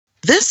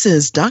This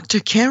is Dr.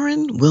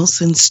 Karen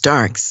Wilson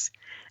Starks,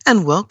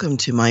 and welcome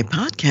to my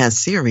podcast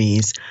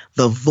series,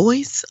 The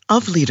Voice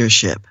of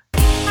Leadership.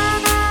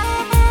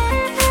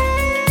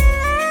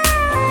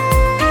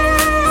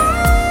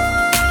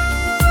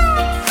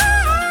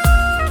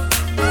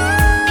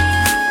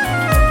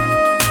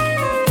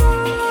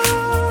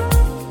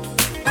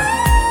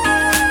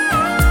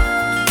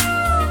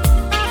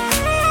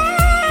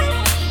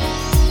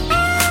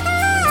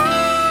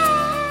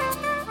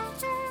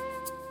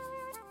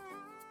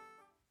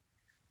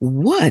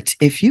 What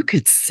if you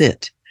could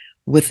sit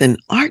with an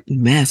art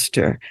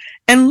master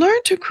and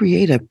learn to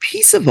create a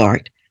piece of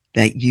art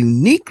that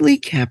uniquely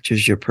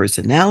captures your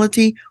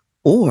personality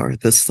or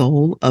the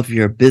soul of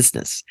your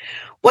business?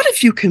 What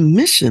if you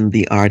commissioned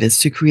the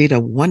artist to create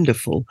a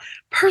wonderful,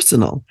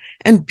 personal,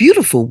 and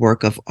beautiful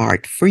work of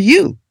art for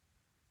you?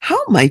 How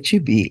might you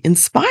be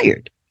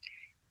inspired?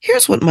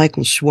 Here's what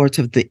Michael Schwartz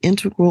of the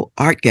Integral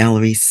Art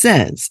Gallery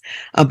says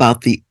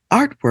about the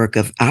artwork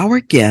of our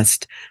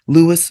guest,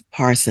 Louis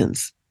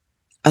Parsons.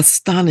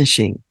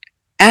 Astonishing,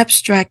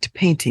 abstract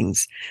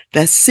paintings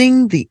that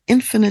sing the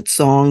infinite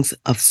songs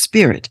of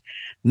spirit,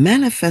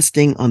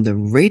 manifesting on the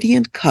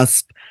radiant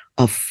cusp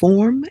of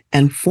form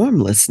and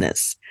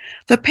formlessness.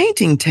 The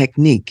painting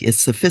technique is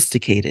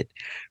sophisticated,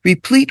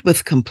 replete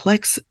with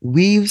complex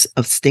weaves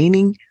of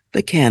staining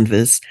the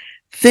canvas,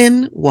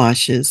 thin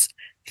washes,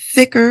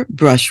 thicker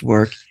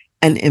brushwork,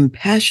 and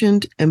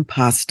impassioned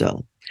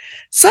impasto,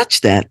 such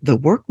that the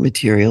work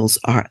materials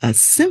are a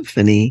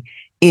symphony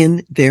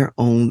in their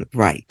own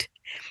right.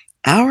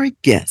 Our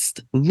guest,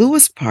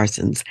 Louis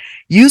Parsons,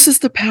 uses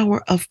the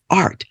power of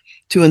art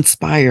to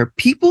inspire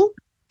people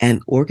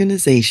and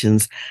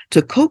organizations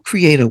to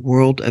co-create a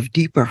world of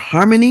deeper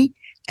harmony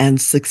and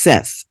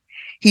success.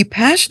 He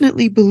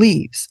passionately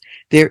believes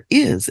there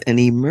is an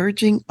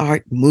emerging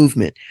art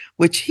movement,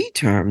 which he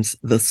terms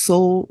the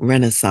Soul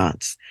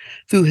Renaissance.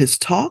 Through his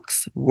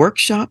talks,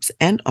 workshops,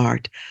 and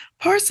art,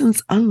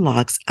 Parsons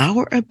unlocks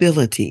our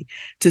ability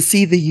to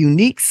see the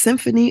unique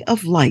symphony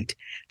of light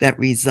that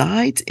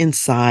resides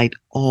inside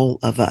all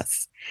of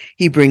us.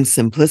 He brings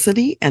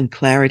simplicity and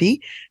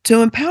clarity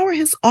to empower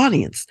his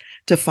audience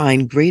to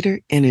find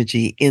greater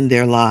energy in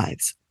their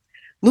lives.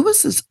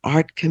 Lewis's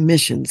art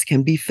commissions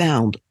can be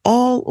found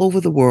all over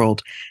the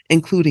world,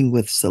 including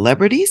with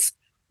celebrities,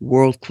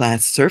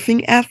 world-class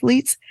surfing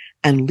athletes,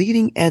 and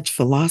leading-edge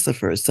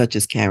philosophers such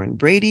as Karen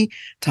Brady,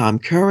 Tom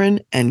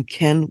Curran, and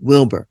Ken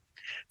Wilber.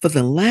 For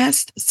the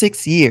last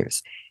 6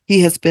 years,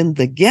 he has been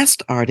the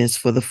guest artist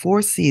for the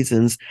Four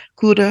Seasons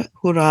Kuta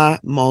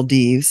Hura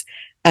Maldives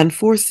and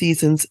Four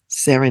Seasons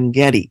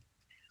Serengeti.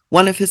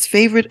 One of his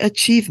favorite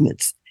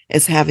achievements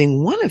is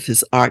having one of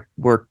his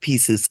artwork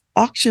pieces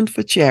auctioned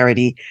for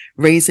charity,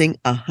 raising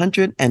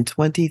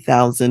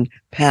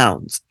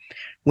 £120,000.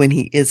 When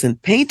he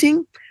isn't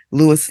painting,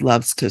 Louis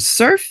loves to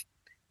surf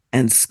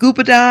and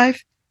scuba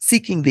dive,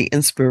 seeking the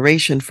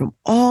inspiration from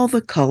all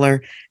the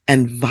color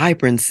and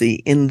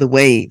vibrancy in the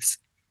waves.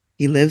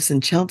 He lives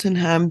in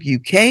Cheltenham,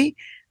 UK,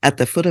 at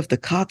the foot of the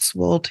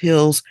Cotswold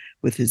Hills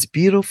with his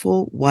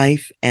beautiful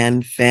wife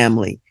and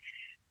family.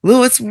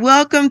 Louis,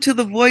 welcome to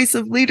the Voice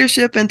of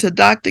Leadership and to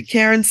Dr.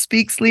 Karen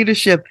Speaks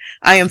Leadership.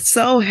 I am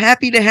so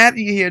happy to have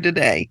you here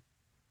today.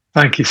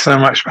 Thank you so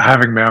much for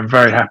having me. I'm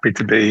very happy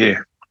to be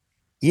here.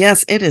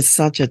 Yes, it is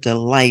such a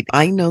delight.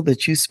 I know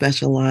that you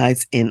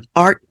specialize in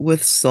art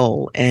with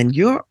soul, and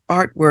your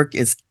artwork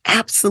is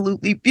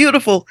absolutely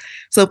beautiful.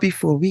 So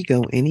before we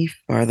go any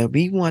further,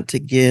 we want to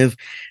give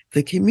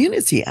the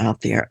community out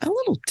there a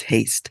little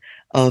taste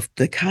of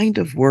the kind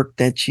of work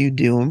that you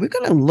do. And we're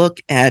going to look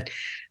at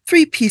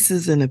 3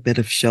 pieces and a bit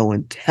of show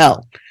and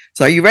tell.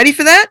 So are you ready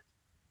for that?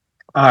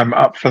 I'm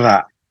up for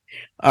that.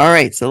 All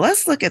right, so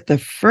let's look at the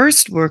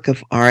first work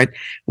of art,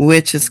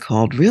 which is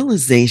called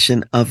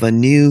Realization of a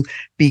New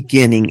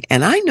Beginning.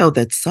 And I know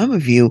that some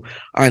of you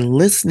are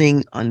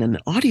listening on an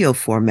audio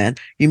format.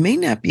 You may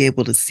not be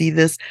able to see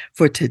this.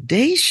 For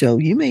today's show,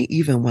 you may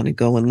even want to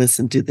go and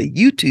listen to the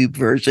YouTube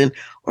version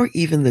or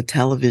even the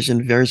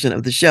television version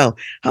of the show.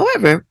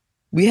 However,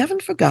 we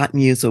haven't forgotten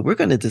you, so we're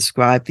going to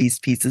describe these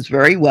pieces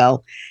very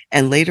well.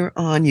 And later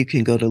on, you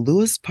can go to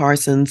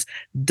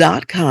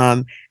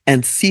louisparsons.com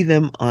and see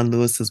them on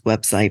Louis's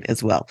website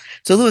as well.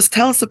 So, Louis,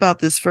 tell us about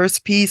this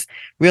first piece,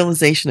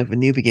 Realization of a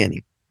New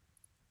Beginning.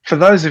 For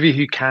those of you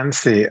who can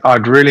see it,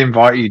 I'd really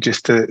invite you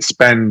just to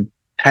spend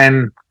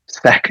 10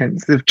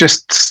 seconds of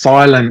just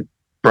silent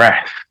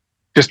breath,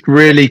 just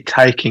really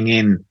taking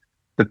in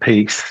the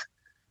piece.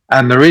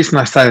 And the reason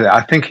I say that,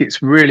 I think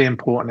it's really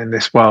important in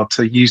this world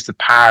to use the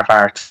power of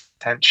our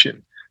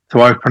attention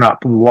to open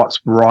up what's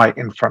right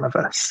in front of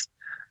us.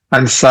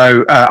 And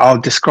so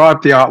I'll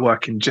describe the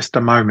artwork in just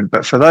a moment.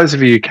 But for those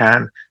of you who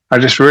can, I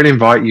just really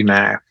invite you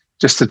now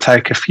just to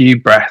take a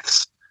few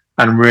breaths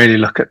and really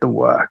look at the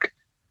work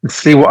and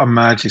see what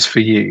emerges for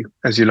you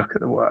as you look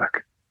at the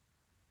work.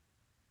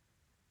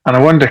 And I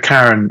wonder,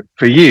 Karen,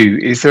 for you,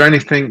 is there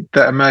anything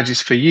that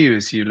emerges for you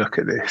as you look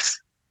at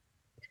this?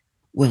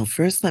 Well,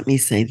 first, let me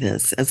say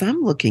this. As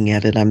I'm looking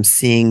at it, I'm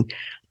seeing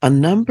a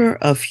number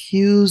of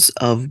hues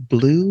of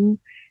blue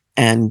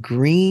and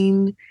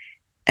green.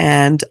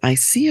 And I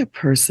see a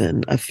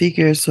person, a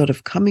figure sort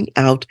of coming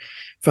out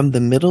from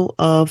the middle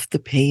of the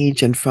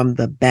page and from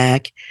the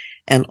back.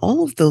 And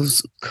all of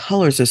those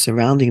colors are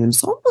surrounding them.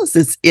 It's almost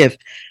as if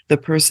the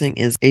person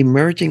is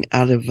emerging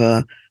out of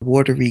a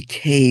watery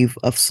cave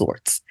of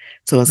sorts.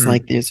 So it's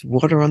like Mm. there's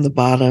water on the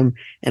bottom,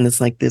 and it's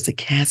like there's a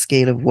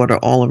cascade of water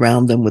all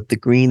around them with the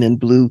green and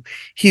blue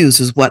hues,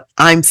 is what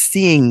I'm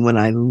seeing when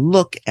I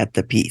look at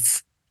the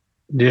piece.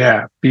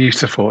 Yeah,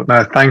 beautiful.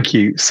 No, thank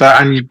you. So,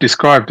 and you've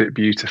described it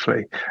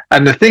beautifully.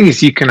 And the thing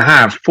is, you can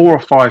have 4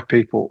 or 5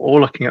 people all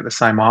looking at the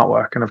same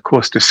artwork and, of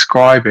course,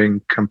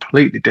 describing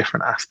completely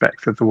different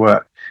aspects of the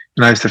work.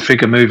 Is the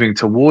figure moving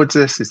towards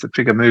us? Is the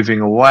figure moving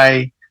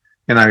away?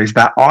 Is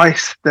that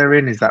ice they're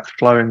in? Is that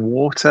flowing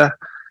water?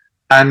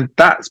 And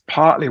that's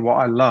partly what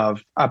I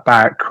love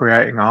about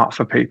creating art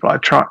for people.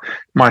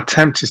 My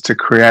attempt is to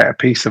create a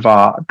piece of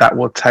art that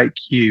will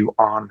take you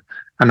on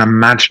an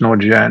imaginal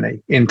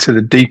journey into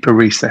the deeper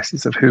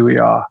recesses of who we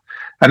are.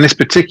 And this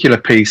particular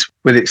piece,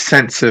 with its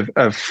sense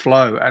of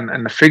flow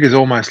and the figure's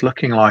almost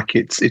looking like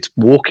it's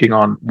walking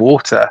on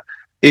water,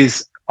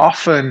 is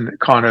often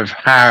kind of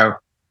how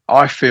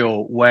I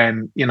feel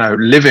when,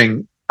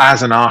 living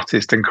as an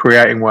artist and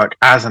creating work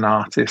as an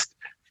artist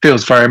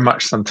feels very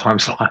much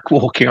sometimes like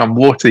walking on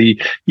water.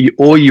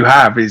 All you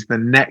have is the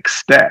next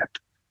step,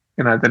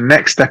 the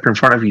next step in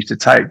front of you to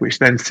take, which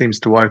then seems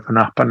to open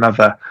up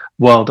another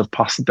world of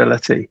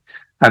possibility.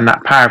 And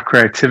that power of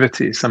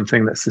creativity is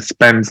something that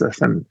suspends us.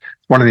 And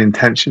one of the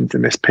intentions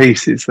in this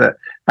piece is that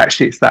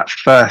actually it's that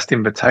first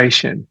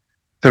invitation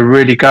to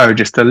really go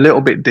just a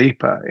little bit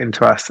deeper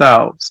into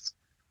ourselves.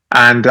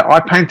 And I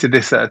painted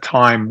this at a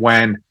time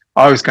when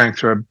I was going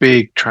through a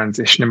big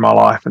transition in my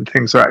life and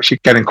things were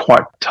actually getting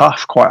quite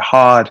tough, quite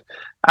hard.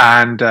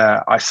 And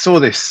I saw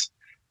this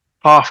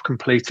half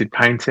completed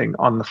painting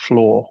on the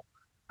floor.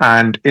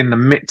 And in the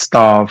midst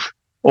of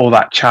all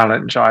that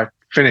challenge, I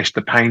finished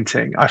the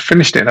painting. I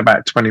finished it in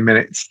about 20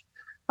 minutes.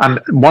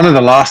 And one of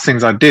the last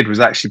things I did was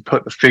actually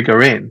put the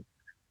figure in.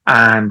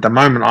 And the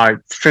moment I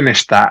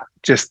finished that,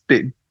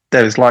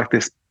 there was like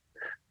this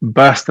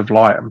burst of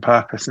light and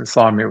purpose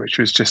inside me, which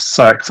was just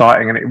so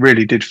exciting. And it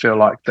really did feel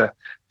like the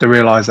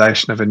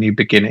realization of a new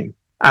beginning.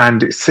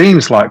 And it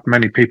seems like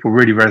many people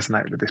really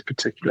resonate with this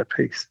particular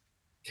piece.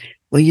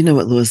 Well, you know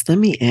what, Lewis, let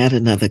me add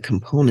another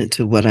component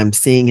to what I'm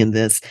seeing in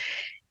this.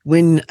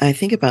 When I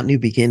think about new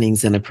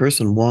beginnings and a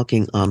person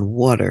walking on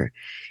water,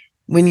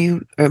 when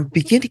you are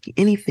beginning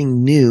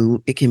anything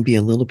new, it can be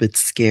a little bit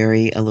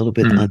scary, a little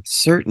bit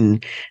uncertain.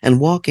 And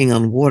walking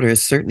on water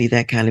is certainly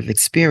that kind of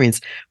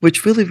experience,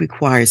 which really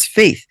requires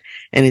faith.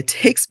 And it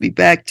takes me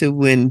back to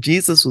when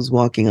Jesus was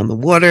walking on the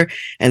water,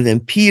 and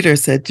then Peter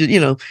said,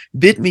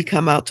 bid me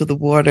come out to the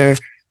water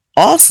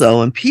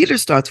also. And Peter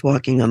starts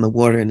walking on the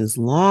water, and as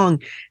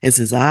long as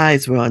his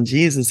eyes were on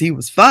Jesus, he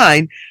was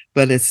fine.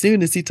 But as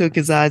soon as he took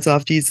his eyes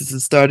off Jesus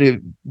and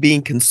started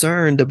being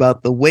concerned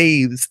about the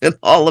waves and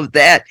all of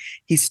that,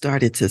 he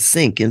started to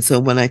sink. And so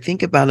when I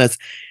think about us,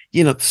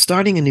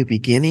 starting a new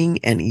beginning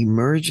and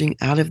emerging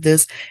out of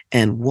this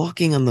and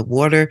walking on the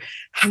water,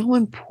 how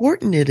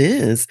important it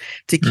is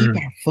to keep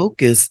our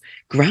focus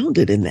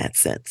grounded in that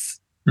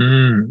sense.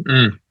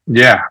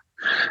 Yeah.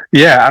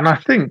 Yeah. And I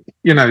think,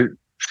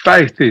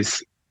 faith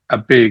is a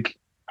big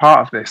part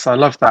of this. I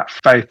love that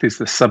faith is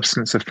the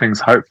substance of things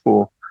hoped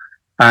for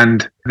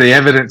and the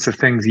evidence of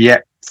things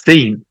yet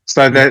seen.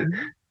 So that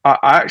I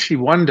actually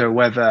wonder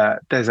whether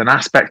there's an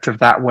aspect of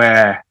that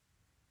where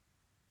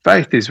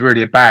faith is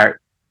really about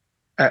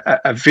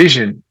a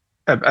vision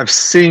of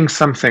seeing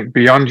something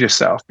beyond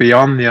yourself,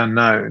 beyond the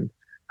unknown.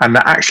 And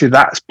that actually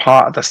that's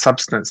part of the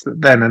substance that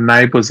then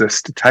enables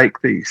us to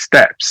take these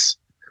steps.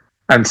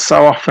 And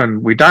so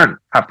often we don't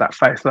have that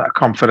faith, that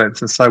confidence.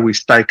 And so we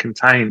stay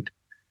contained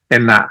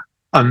in that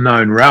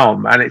unknown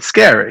realm. And it's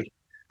scary.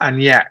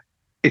 And yet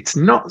it's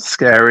not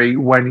scary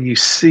when you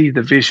see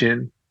the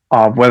vision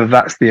of whether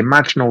that's the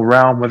imaginal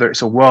realm, whether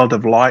it's a world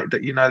of light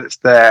that that's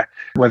there,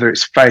 whether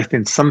it's faith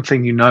in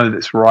something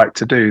that's right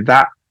to do.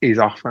 That is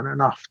often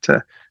enough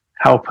to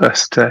help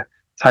us to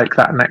take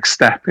that next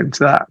step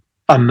into that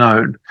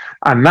unknown.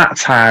 And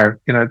that's how,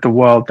 the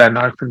world then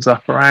opens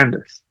up around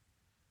us.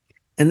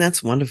 And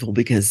that's wonderful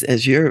because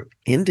as you're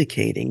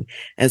indicating,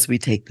 as we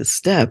take the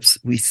steps,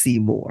 we see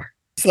more.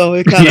 So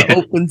it kind of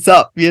opens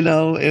up,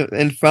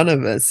 in front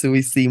of us. So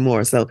we see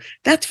more. So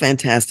that's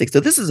fantastic. So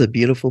this is a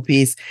beautiful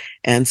piece.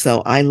 And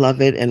so I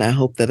love it. And I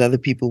hope that other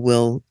people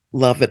will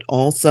love it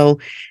also.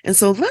 And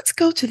so let's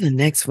go to the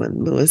next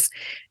one, Lewis.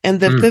 And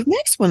the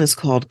next one is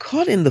called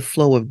Caught in the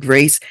Flow of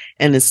Grace.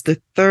 And it's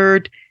the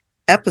third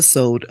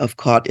episode of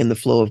Caught in the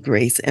Flow of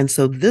Grace. And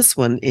so this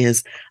one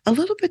is a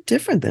little bit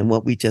different than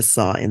what we just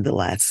saw in the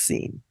last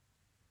scene.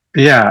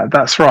 Yeah,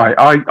 that's right.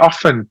 I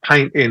often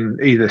paint in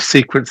either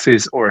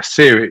sequences or a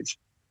series.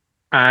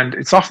 And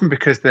it's often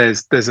because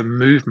there's a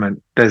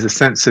movement, there's a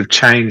sense of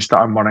change that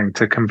I'm wanting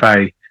to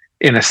convey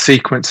in a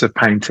sequence of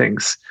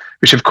paintings,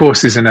 which of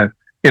course is in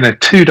a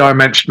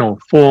two-dimensional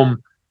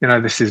form.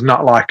 This is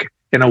not like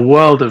in a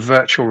world of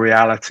virtual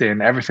reality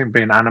and everything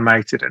being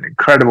animated and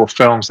incredible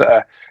films that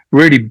are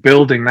really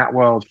building that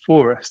world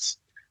for us,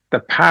 the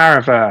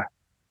power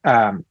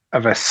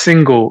of a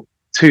single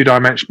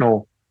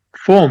two-dimensional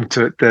form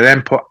to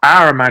then put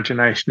our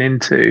imagination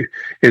into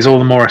is all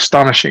the more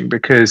astonishing,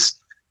 because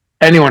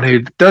anyone who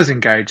does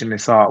engage in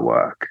this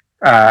artwork,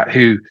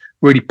 who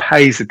really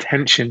pays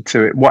attention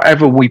to it,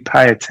 whatever we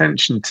pay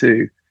attention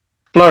to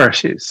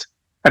flourishes.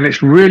 And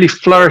it's really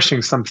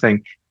flourishing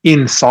something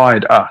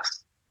inside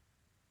us.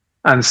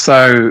 And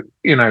so,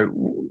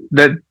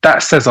 that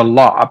says a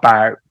lot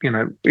about,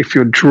 if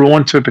you're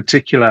drawn to a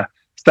particular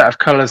set of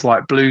colors,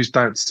 like blues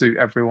don't suit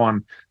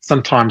everyone,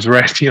 sometimes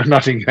red. You're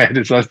nodding your head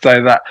as I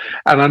say that.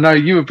 And I know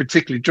you were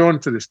particularly drawn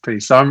to this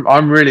piece. So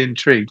I'm really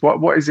intrigued.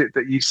 What is it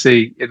that you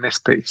see in this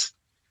piece?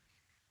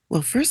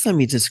 Well, first, let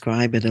me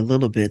describe it a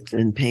little bit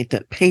and paint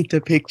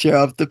a picture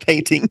of the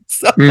painting.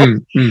 So,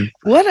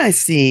 what I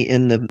see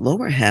in the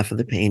lower half of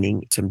the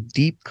painting, some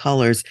deep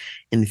colors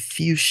in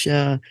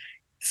fuchsia,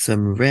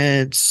 some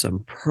reds, some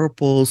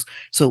purples.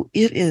 So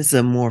it is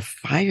a more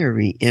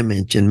fiery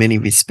image in many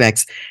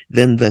respects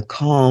than the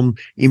calm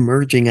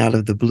emerging out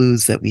of the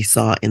blues that we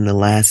saw in the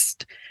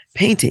last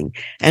painting.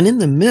 And in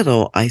the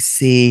middle, I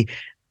see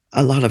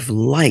a lot of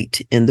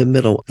light in the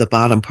middle, the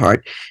bottom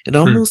part. And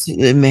almost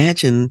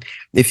imagine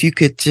if you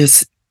could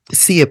just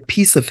see a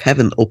piece of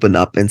heaven open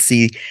up and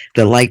see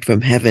the light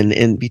from heaven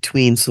in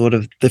between sort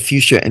of the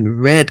fuchsia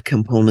and red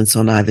components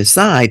on either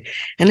side.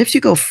 And if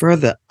you go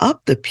further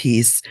up the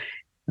piece,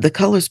 the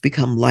colors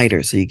become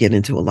lighter. So you get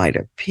into a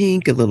lighter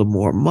pink, a little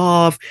more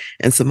mauve,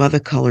 and some other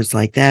colors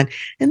like that.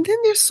 And then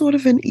there's sort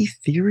of an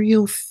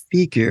ethereal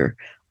figure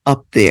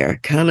up there,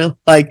 kind of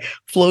like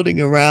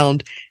floating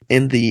around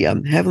in the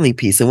heavenly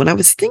piece. And when I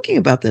was thinking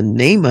about the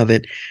name of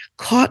it,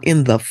 caught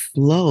in the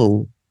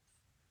flow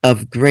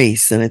of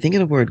grace, and I think of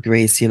the word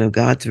grace,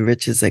 God's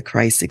riches at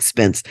Christ's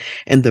expense.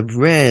 And the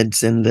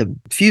reds and the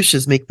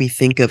fuchsias make me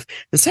think of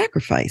the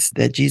sacrifice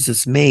that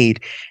Jesus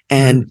made,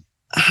 and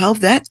how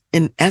that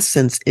in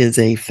essence is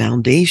a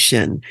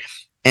foundation,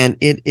 and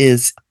it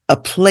is a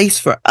place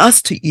for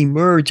us to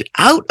emerge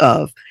out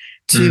of,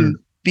 to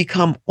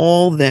become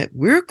all that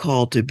we're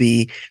called to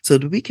be, so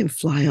that we can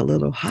fly a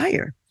little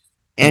higher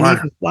and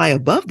even fly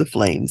above the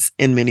flames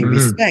in many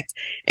respects.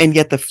 And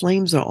yet the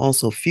flames are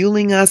also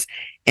fueling us.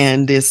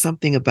 And there's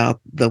something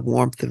about the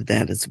warmth of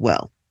that as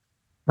well.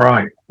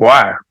 Right.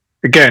 Wow.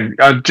 Again,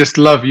 I just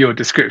love your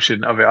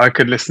description of it. I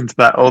could listen to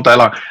that all day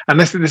long. And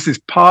this is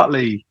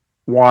partly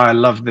why I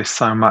love this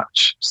so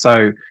much.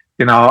 So,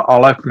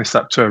 I'll open this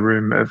up to a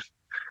room of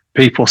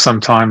people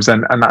sometimes,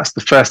 and that's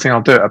the first thing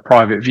I'll do at a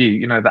private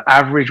view. The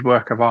average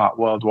work of art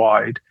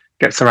worldwide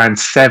gets around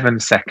 7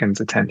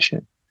 seconds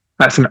attention.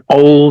 That's an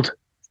old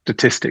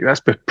statistic.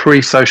 That's the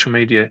pre-social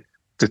media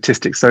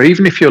statistic. So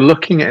even if you're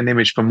looking at an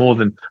image for more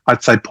than,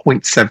 I'd say,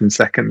 0.7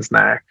 seconds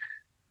now,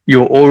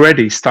 you're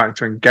already starting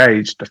to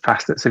engage the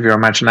facets of your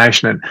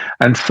imagination.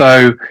 And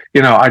so,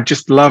 I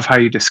just love how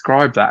you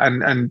describe that.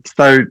 And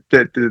so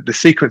the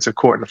sequence of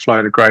Caught in the Flow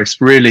of the Grace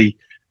really,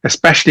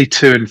 especially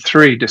 2 and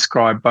 3,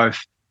 describe both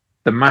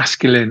the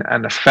masculine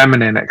and the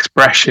feminine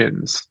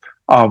expressions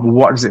of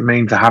what does it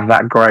mean to have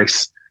that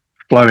grace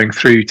flowing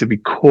through you, to be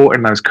caught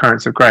in those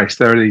currents of grace.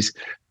 There are these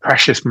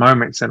precious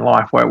moments in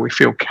life where we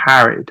feel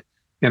carried,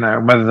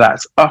 whether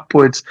that's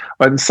upwards,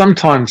 but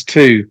sometimes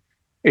too,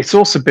 it's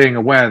also being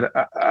aware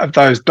that, of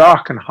those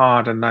dark and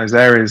hard and those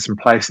areas and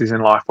places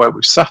in life where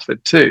we've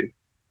suffered too.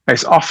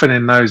 It's often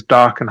in those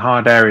dark and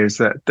hard areas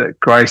that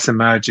grace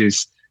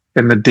emerges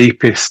in the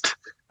deepest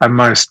and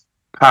most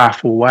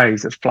powerful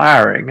ways of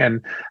flowering,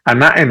 and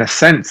that in a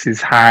sense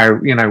is how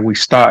we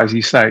start, as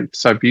you say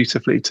so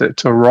beautifully,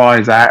 to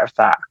rise out of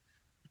that.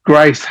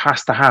 Grace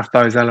has to have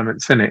those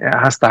elements in it. It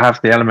has to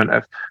have the element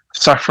of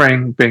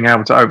suffering, being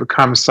able to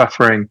overcome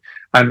suffering,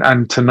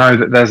 and to know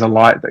that there's a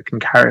light that can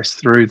carry us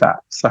through that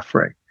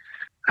suffering.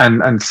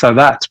 And so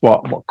that's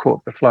what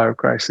Caught the Flow of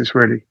Grace is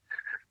really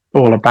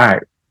all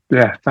about.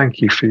 Yeah,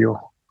 thank you for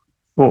your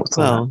thoughts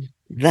on that.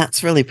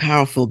 That's really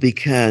powerful,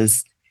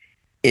 because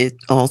it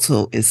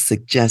also is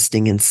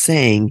suggesting and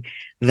saying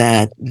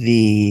that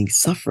the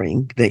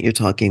suffering that you're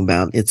talking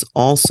about, it's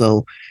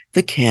also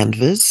the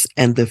canvas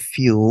and the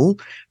fuel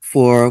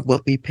for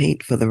what we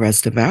paint for the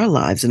rest of our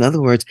lives. In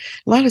other words,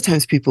 a lot of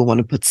times people want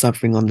to put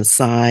suffering on the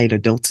side or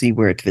don't see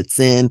where it fits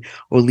in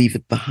or leave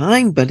it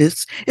behind, but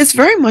it's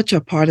very much a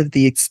part of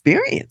the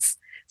experience.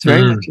 It's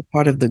very much a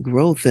part of the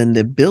growth and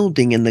the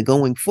building and the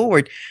going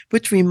forward,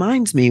 which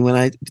reminds me, when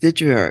I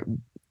did your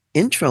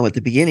intro at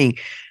the beginning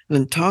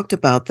and talked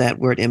about that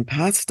word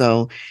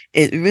impasto,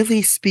 it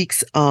really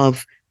speaks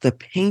of the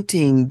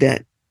painting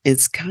that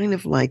is kind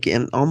of like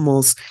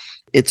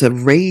it's a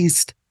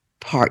raised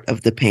part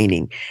of the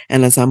painting.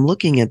 And as I'm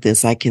looking at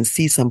this, I can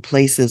see some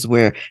places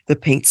where the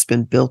paint's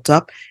been built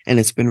up and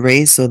it's been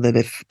raised so that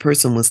if a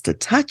person was to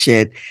touch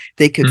it,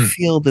 they could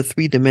feel the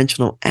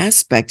 3-dimensional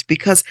aspect,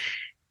 because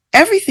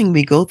everything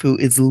we go through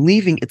is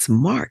leaving its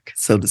mark,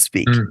 so to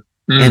speak.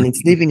 And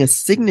it's leaving a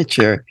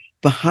signature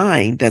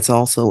behind that's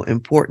also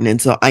important.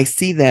 And so I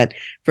see that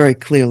very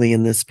clearly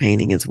in this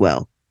painting as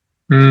well.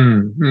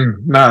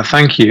 No,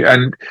 thank you.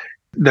 And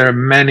there are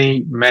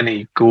many,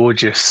 many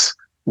gorgeous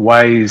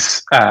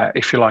ways,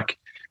 if you like,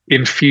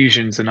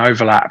 infusions and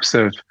overlaps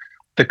of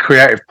the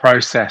creative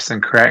process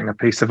and creating a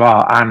piece of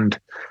art and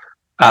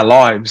our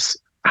lives,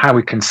 how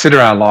we consider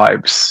our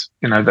lives,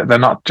 that they're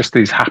not just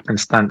these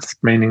happenstance,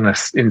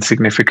 meaningless,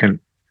 insignificant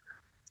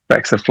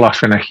specks of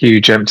fluff in a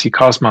huge empty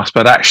cosmos,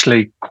 but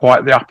actually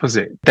quite the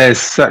opposite. There's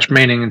such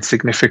meaning and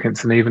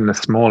significance in even the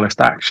smallest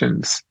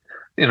actions.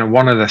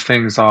 One of the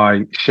things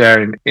I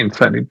share in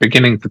certainly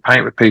beginning to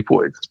paint with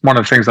people, it's one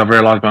of the things I've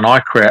realized when I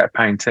create a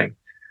painting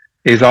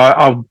is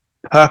I'll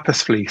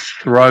purposefully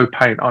throw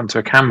paint onto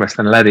a canvas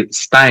and let it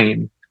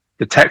stain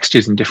the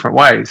textures in different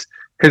ways,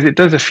 because it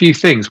does a few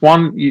things.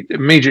 One,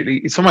 immediately,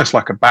 it's almost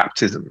like a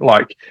baptism,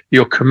 like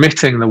you're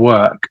committing the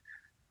work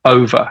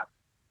over.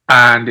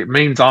 And it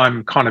means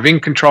I'm kind of in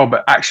control,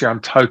 but actually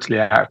I'm totally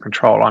out of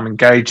control. I'm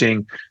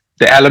engaging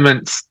the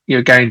elements, you're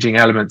engaging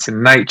elements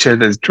in nature.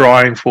 There's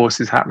drying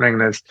forces happening.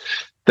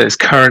 There's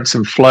currents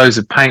and flows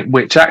of paint,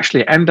 which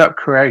actually end up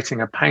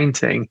creating a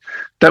painting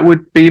that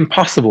would be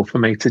impossible for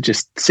me to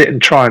just sit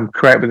and try and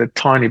create with a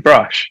tiny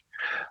brush.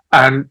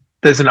 And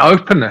there's an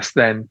openness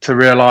then to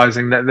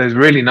realizing that there's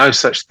really no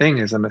such thing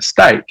as a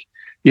mistake.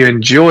 You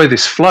enjoy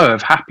this flow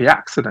of happy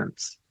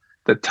accidents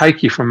that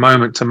take you from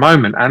moment to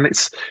moment. And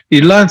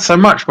you learn so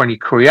much when you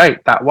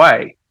create that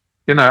way,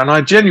 and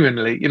I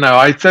genuinely,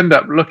 I end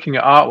up looking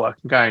at artwork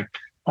and going,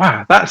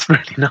 wow, that's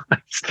really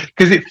nice.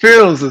 Because it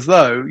feels as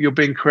though you're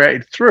being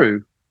created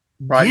through,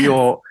 right?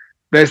 Yeah.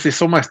 There's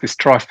this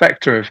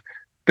trifecta of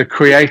the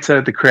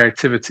creator, the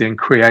creativity and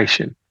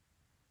creation.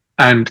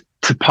 And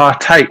to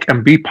partake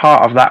and be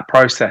part of that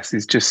process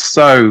is just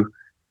so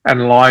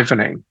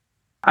enlivening.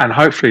 And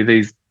hopefully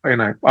these,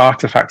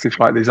 artifacts, if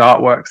like these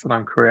artworks that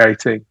I'm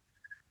creating,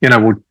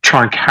 will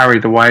try and carry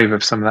the wave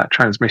of some of that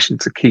transmission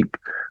to keep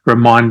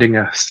reminding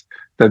us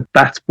that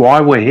that's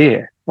why we're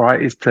here, right?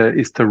 Is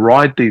to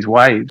ride these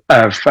waves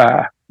of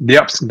the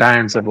ups and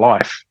downs of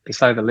life, to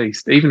say the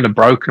least, even the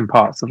broken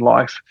parts of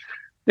life,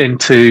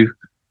 into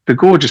the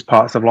gorgeous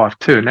parts of life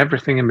too, and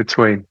everything in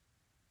between.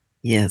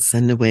 Yes.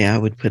 And the way I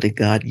would put it,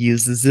 God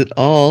uses it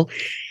all.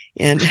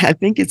 And I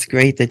think it's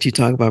great that you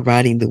talk about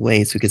riding the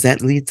waves, because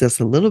that leads us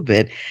a little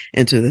bit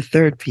into the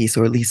third piece,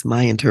 or at least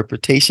my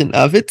interpretation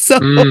of it. So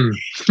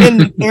in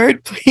the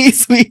third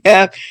piece, we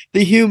have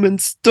the human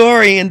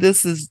story, and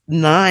this is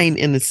 9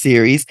 in the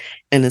series,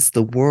 and it's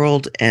the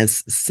world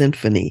as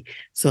symphony.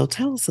 So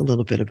tell us a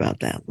little bit about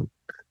that one.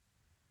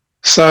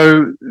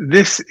 So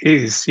this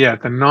is, the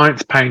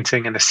 9th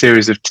painting in a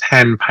series of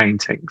 10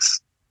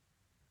 paintings.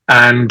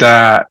 And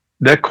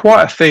they're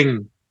quite a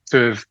thing to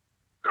have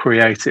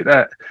created.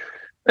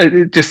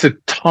 Just a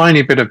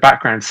tiny bit of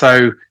background.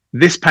 So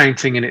this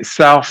painting in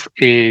itself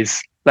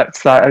is,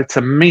 let's say, it's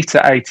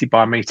 1.80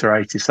 by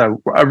 1.80,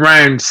 so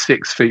around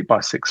 6 feet by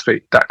 6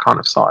 feet, that kind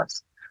of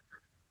size.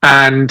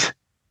 And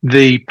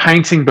the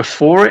painting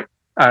before it,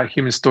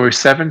 Human Story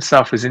 7,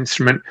 Self as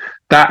Instrument,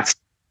 that's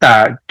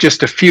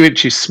just a few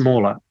inches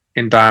smaller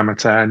in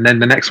diameter, and then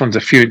the next one's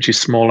a few inches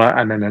smaller,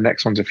 and then the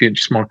next one's a few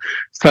inches smaller.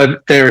 So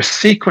there are a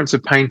sequence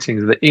of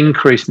paintings that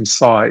increase in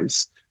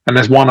size, and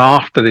there's one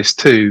after this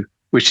too,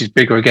 which is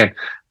bigger again.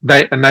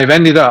 They've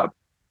ended up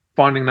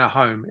finding their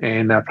home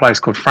in a place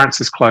called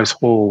Francis Close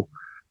Hall,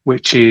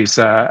 which is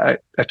a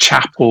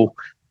chapel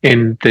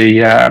in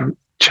the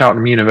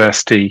Cheltenham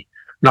University,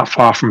 not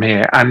far from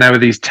here. And there were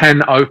these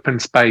 10 open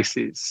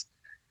spaces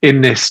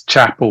in this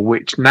chapel,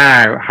 which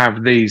now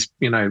have these,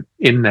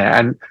 in there.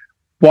 And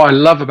what I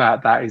love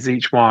about that is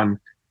each one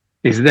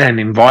is then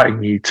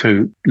inviting you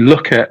to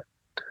look at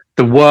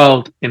the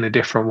world in a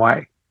different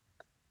way.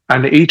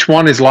 And each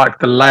one is like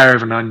the layer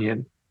of an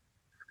onion.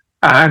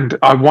 And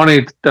I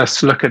wanted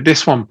us to look at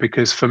this one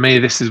because for me,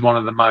 this is one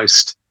of the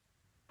most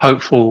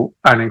hopeful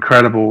and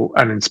incredible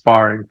and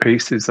inspiring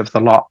pieces of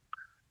the lot.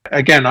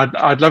 Again,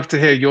 I'd love to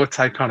hear your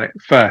take on it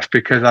first,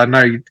 because I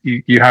know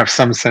you have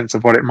some sense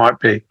of what it might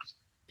be.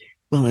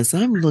 Well, as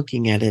I'm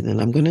looking at it,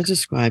 and I'm going to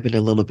describe it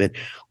a little bit,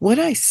 what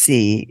I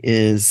see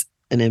is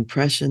an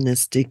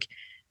impressionistic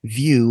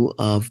view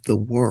of the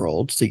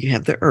world. So you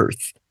have the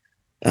earth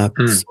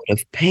sort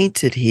of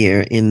painted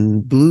here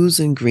in blues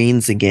and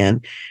greens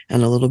again,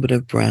 and a little bit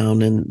of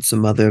brown and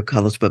some other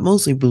colors, but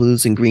mostly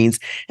blues and greens.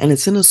 And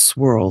it's in a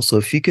swirl. So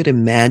if you could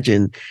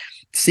imagine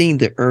seeing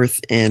the earth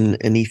in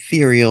an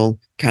ethereal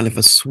kind of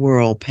a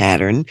swirl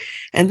pattern.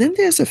 And then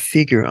there's a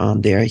figure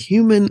on there, a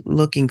human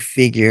looking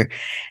figure.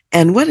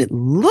 And what it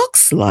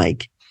looks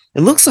like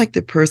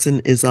the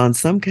person is on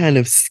some kind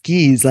of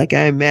skis, like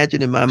I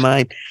imagine in my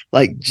mind,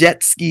 like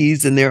jet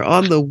skis, and they're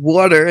on the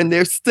water and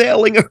they're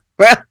sailing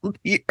around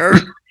the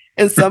earth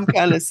in some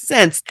kind of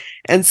sense.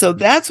 And so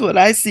that's what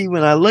I see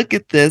when I look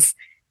at this.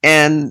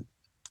 And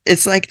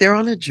it's like they're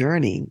on a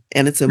journey,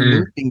 and it's a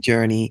moving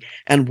journey,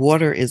 and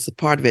water is a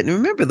part of it. And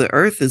remember, the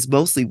earth is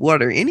mostly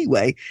water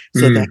anyway,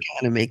 so that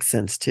kind of makes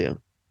sense too.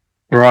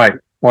 Right.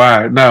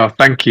 Wow. No,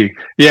 thank you.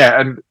 Yeah,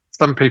 and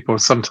some people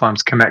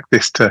sometimes connect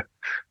this to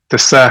to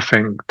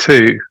surfing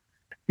too.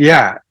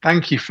 Yeah,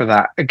 thank you for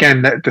that.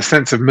 Again, the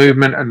sense of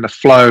movement and the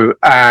flow,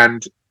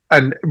 and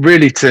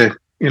really to,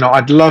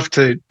 I'd love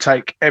to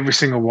take every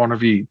single one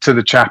of you to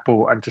the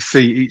chapel and to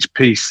see each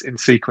piece in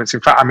sequence. In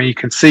fact, I mean, you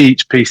can see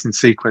each piece in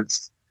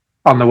sequence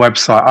on the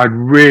website. I'd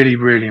really,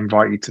 really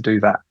invite you to do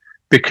that,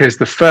 because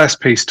the first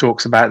piece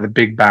talks about the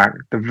Big Bang,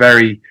 the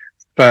very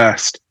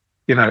first,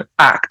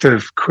 act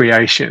of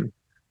creation.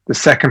 The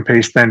second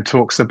piece then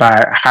talks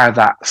about how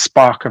that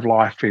spark of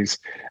life is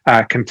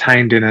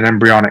contained in an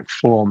embryonic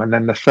form. And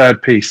then the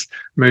third piece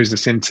moves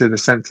us into the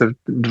sense of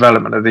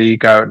development of the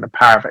ego and the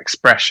power of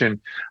expression,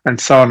 and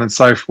so on and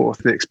so forth,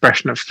 the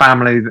expression of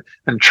family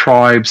and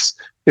tribes.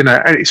 And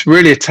it's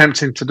really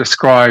attempting to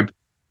describe,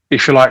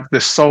 if you like, the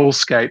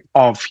soulscape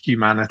of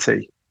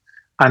humanity.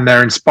 And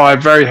they're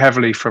inspired very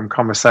heavily from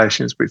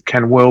conversations with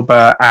Ken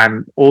Wilber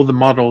and all the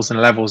models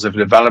and levels of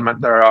development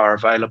that are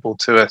available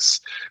to us,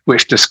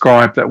 which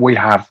describe that we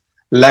have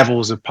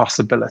levels of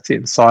possibility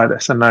inside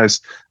us. And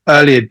those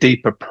earlier,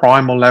 deeper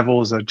primal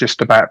levels are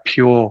just about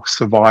pure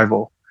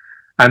survival.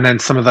 And then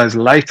some of those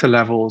later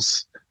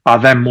levels are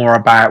then more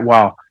about,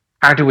 well,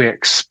 how do we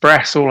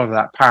express all of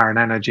that power and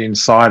energy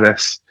inside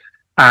us?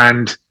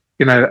 And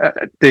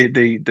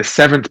the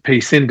seventh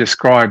piece in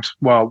describes,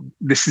 well,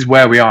 this is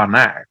where we are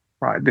now.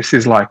 Right, this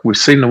is like, we've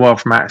seen the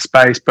world from outer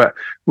space, but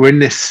we're in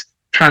this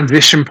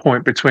transition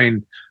point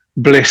between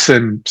bliss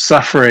and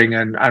suffering,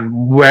 and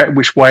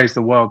which way is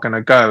the world going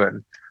to go?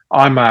 And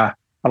I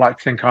like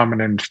to think I'm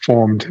an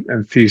informed,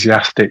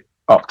 enthusiastic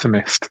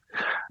optimist,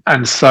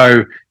 and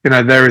so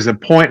there is a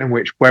point in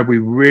which where we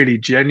really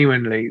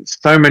genuinely,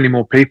 so many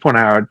more people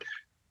now, are,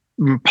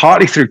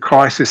 partly through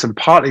crisis and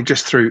partly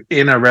just through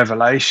inner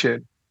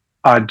revelation,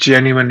 are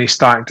genuinely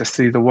starting to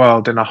see the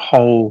world in a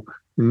whole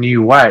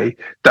new way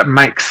that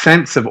makes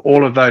sense of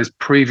all of those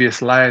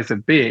previous layers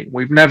of being.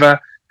 We've never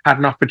had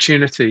an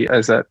opportunity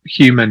as a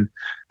human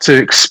to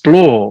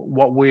explore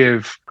what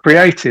we've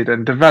created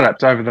and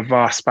developed over the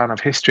vast span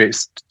of history.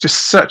 It's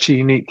just such a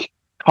unique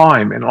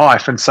time in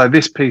life. And so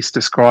this piece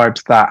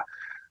describes that,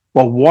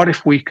 well, what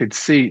if we could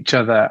see each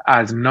other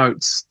as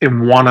notes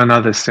in one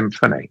another's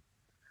symphony?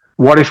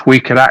 What if we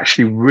could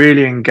actually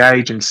really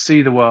engage and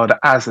see the world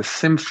as a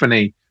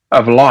symphony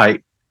of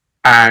light?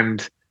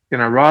 And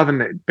rather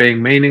than it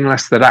being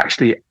meaningless, that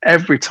actually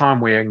every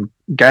time we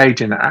engage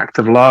in an act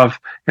of love,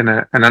 in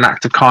an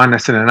act of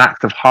kindness, in an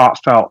act of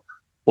heartfelt,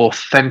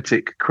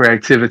 authentic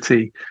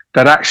creativity,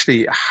 that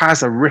actually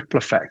has a ripple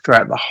effect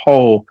throughout the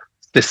whole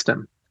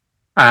system.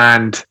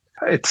 And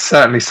it's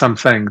certainly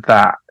something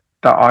that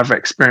I've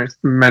experienced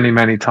many,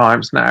 many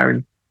times now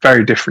in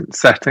very different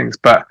settings,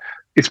 but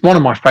it's one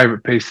of my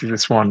favorite pieces,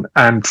 this one.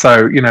 And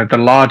so, the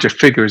larger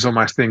figure is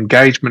almost the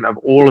engagement of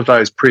all of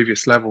those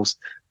previous levels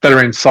that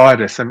are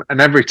inside us. And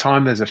every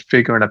time there's a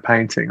figure in a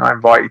painting, I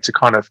invite you to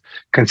kind of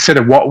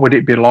consider, what would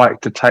it be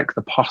like to take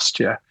the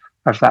posture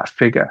of that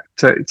figure?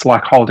 It's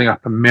like holding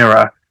up a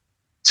mirror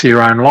to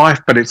your own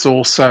life, but it's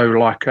also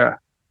like a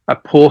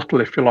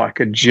portal, if you like,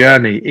 a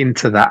journey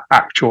into that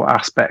actual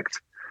aspect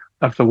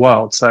of the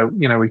world. So,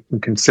 we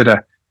can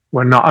consider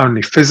we're not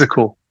only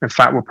physical, in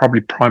fact, we're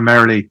probably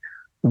primarily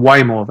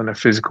way more than a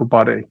physical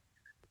body.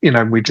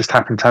 We just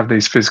happen to have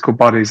these physical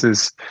bodies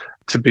as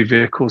to be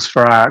vehicles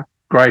for our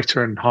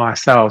greater and higher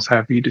selves,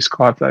 however you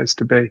describe those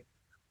to be.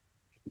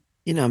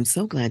 I'm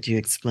so glad you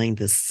explained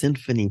the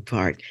symphony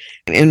part.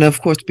 And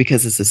of course,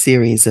 because it's a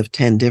series of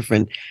 10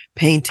 different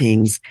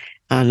paintings.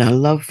 And I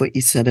love what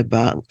you said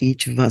about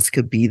each of us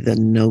could be the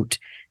note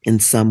in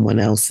someone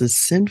else's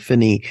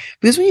symphony.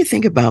 Because when you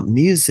think about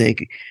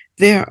music,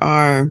 there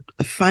are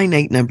a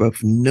finite number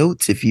of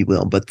notes, if you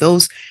will, but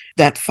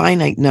that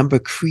finite number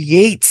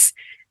creates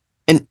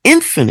an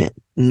infinite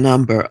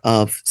number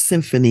of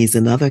symphonies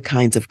and other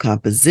kinds of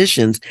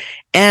compositions.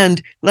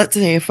 And let's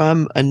say if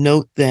I'm a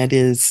note that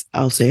is,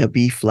 I'll say a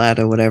B flat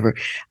or whatever,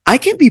 I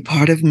can be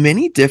part of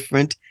many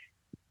different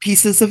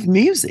pieces of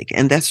music.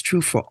 And that's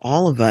true for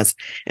all of us.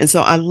 And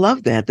so I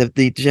love that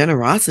the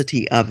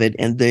generosity of it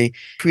and the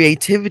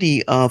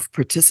creativity of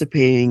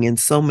participating in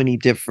so many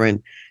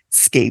different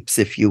scapes,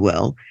 if you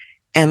will.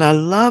 And I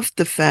love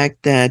the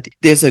fact that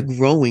there's a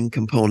growing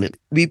component.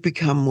 We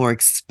become more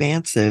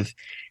expansive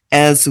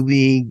as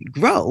we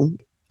grow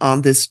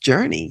on this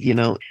journey,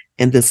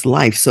 in this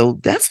life. So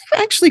that's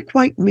actually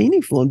quite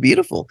meaningful and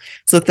beautiful.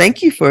 So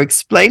thank you for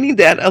explaining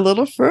that a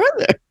little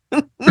further.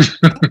 That's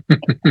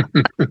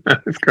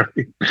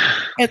great.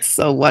 It's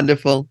so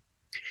wonderful.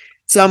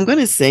 So I'm going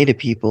to say to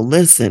people,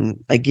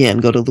 listen, again,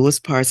 go to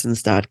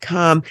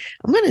lewisparsons.com.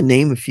 I'm going to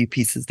name a few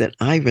pieces that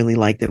I really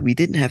like that we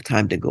didn't have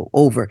time to go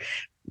over.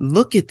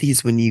 Look at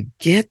these when you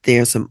get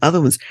there. Some other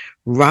ones,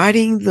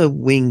 Riding the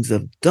Wings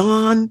of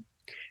Dawn,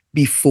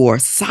 Before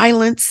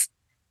Silence,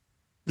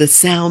 The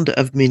Sound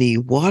of Many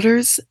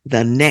Waters,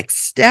 The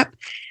Next Step.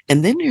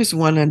 And then there's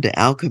one under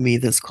alchemy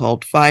that's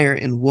called Fire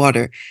and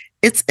Water.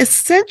 It's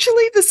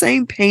essentially the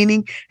same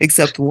painting,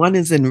 except one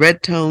is in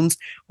red tones,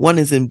 one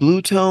is in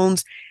blue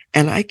tones.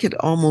 And I could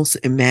almost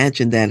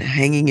imagine that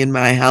hanging in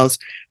my house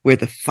where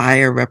the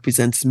fire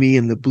represents me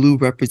and the blue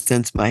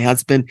represents my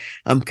husband.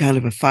 I'm kind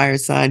of a fire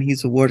sign.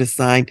 He's a water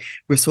sign.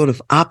 We're sort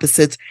of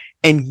opposites.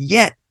 And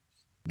yet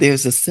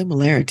there's a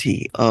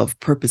similarity of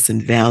purpose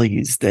and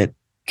values that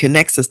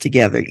connects us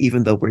together,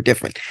 even though we're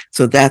different.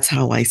 So that's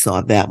how I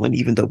saw that one,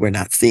 even though we're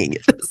not seeing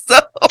it.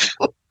 So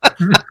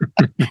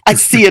I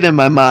see it in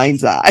my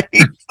mind's eye.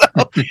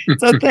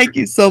 So thank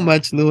you so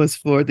much, Lewis,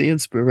 for the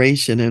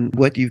inspiration and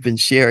what you've been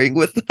sharing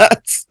with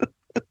us.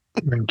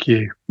 Thank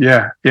you.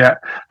 Yeah, yeah.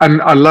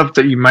 And I love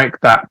that you make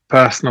that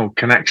personal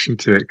connection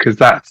to it, because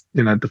that's,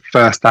 the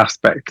first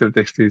aspect of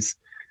this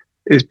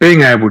is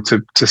being able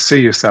to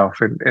see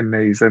yourself in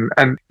these,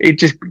 and it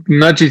just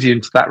nudges you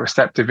into that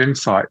receptive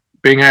insight,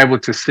 being able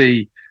to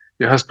see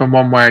your husband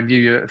one way and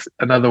you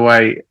another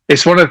way.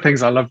 It's one of the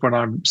things I love when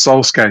I'm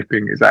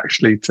soulscaping, is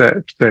actually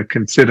to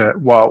consider,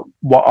 well,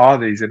 what are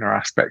these inner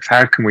aspects?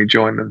 How can we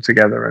join them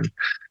together? And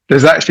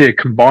there's actually a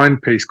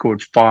combined piece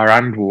called Fire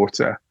and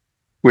Water,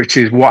 which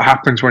is what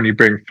happens when you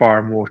bring fire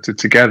and water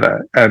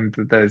together. And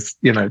there's,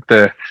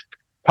 the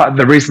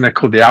reason they're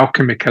called the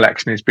alchemy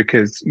collection is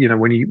because,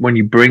 when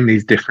you bring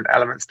these different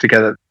elements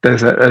together,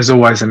 there's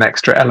always an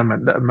extra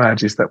element that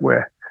emerges that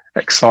we're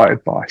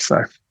excited by.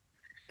 So,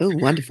 oh,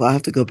 wonderful. I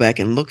have to go back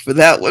and look for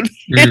that one.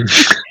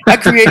 mm. I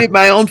created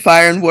my own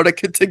fire and water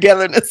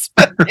togetherness.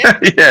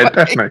 Yeah,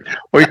 definitely.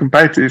 Or you can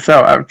paint it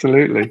yourself.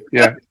 Absolutely.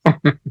 Yeah.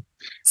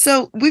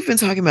 So we've been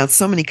talking about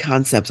so many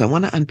concepts. I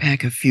want to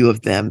unpack a few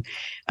of them.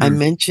 I Mm.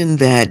 mentioned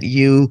that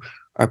you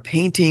are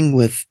painting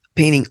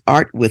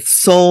art with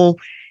soul.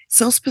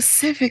 So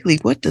specifically,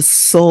 what does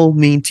soul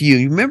mean to you?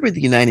 You remember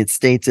the United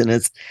States, and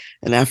as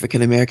an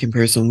African American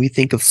person, we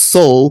think of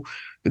soul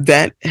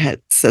that has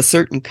a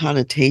certain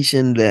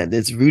connotation that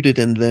is rooted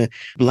in the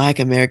Black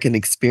American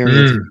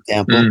experience, for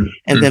example.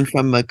 And then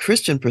from a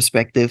Christian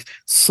perspective,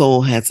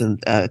 soul has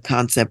a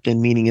concept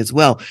and meaning as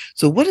well.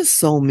 So what does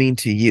soul mean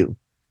to you?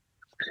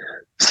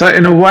 So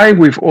in a way,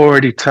 we've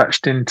already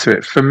touched into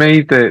it. For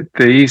me,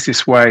 the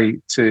easiest way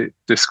to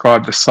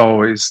describe the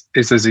soul is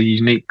as a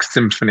unique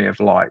symphony of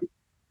light.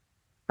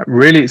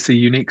 Really, it's a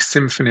unique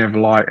symphony of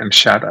light and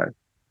shadow.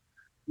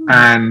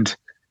 And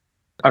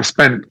I've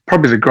spent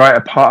probably the greater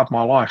part of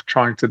my life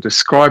trying to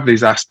describe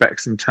these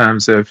aspects in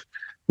terms of,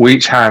 we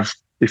each have,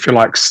 if you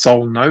like,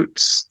 soul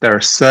notes. There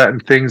are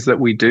certain things that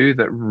we do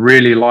that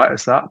really light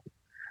us up.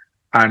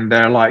 And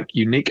they're like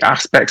unique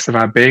aspects of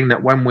our being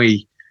that when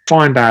we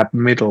find our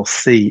middle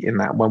C in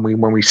that, when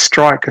we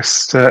strike a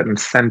certain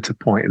center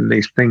point in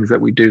these things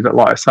that we do that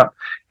light us up,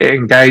 it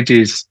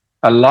engages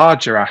a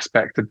larger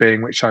aspect of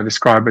being, which I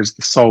describe as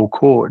the soul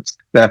chords.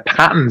 They're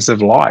patterns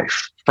of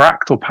life,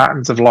 fractal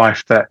patterns of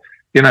life that,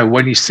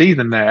 when you see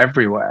them, they're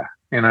everywhere,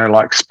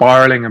 like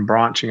spiraling and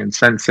branching and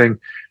sensing.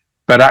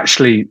 But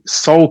actually,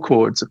 soul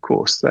chords, of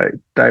course,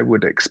 they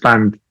would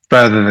expand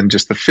further than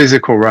just the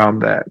physical realm.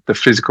 There, the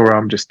physical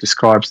realm just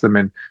describes them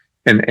in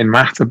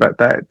matter, but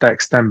they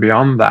extend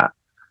beyond that.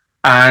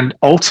 And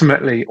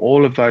ultimately,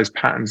 all of those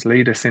patterns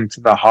lead us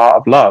into the heart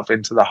of love,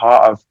 into the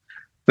heart of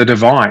the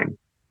divine.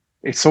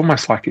 It's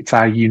almost like it's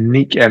our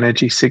unique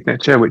energy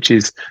signature, which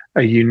is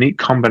a unique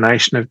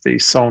combination of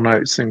these soul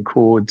notes and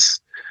chords,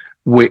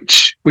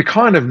 which we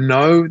kind of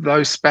know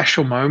those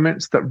special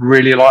moments that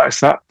really light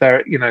us up.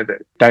 That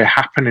they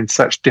happen in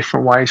such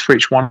different ways for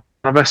each one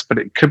of us, but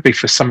it could be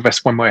for some of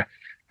us when we're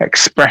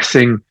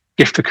expressing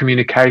gift of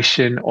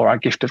communication, or our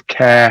gift of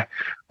care,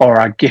 or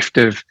our gift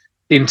of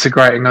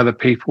integrating other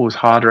people's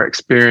harder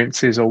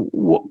experiences, or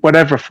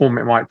whatever form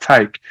it might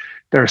take.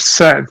 There are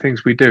certain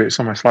things we do, it's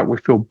almost like we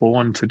feel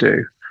born to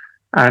do.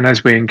 And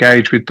as we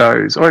engage with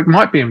those, or it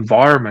might be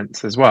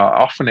environments as well.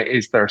 Often it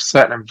is, there are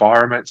certain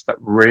environments that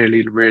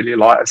really, really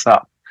light us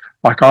up.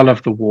 Like I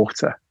love the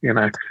water,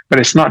 but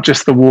it's not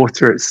just the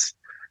water, it's,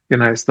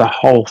 it's the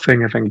whole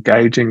thing of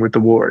engaging with the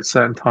water at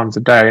certain times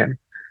of day. And,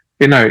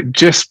 it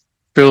just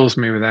fills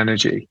me with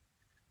energy.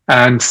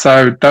 And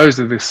so those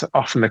are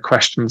often the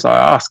questions I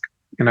ask,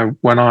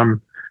 when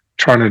I'm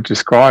trying to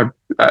describe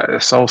a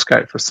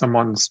soulscape for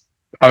someone's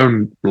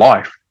own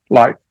life.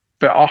 But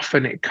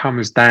often it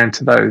comes down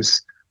to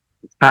those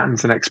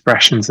patterns and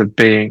expressions of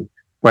being,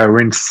 where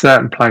we're in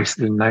certain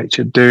places in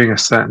nature doing a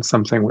certain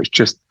something which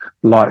just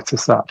lights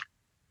us up.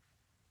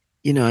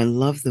 I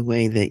love the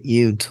way that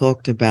you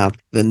talked about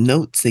the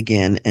notes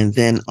again and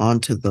then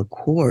onto the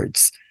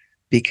chords,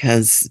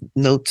 because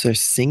notes are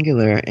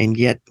singular, and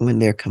yet when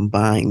they're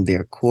combined,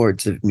 they're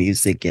chords of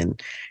music and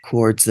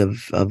chords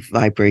of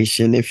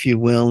vibration, if you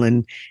will,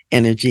 and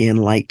energy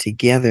and light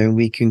together. And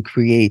we can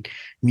create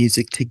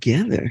music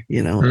together,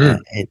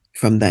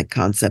 from that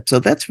concept. So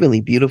that's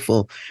really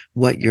beautiful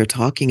what you're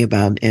talking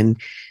about. And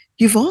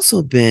you've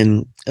also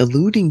been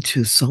alluding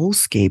to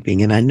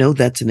soulscaping, and I know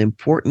that's an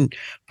important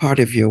part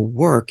of your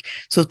work.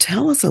 So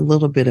tell us a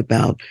little bit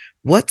about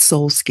what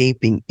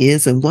soulscaping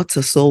is and what's a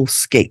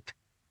soulscape.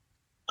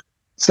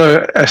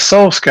 So a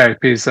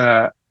soulscape is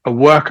a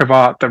work of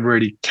art that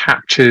really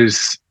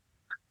captures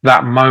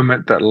that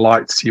moment that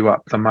lights you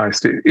up the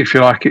most. If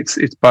you like, it's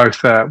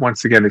both.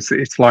 Once again,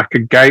 it's like a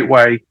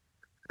gateway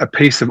a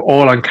piece of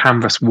oil on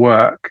canvas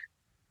work,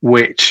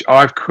 which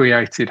I've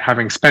created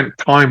having spent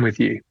time with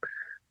you.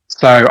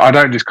 So I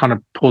don't just kind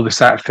of pull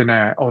this out of thin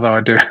air, although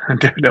I do, I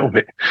do a little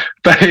bit.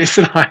 But it's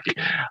like,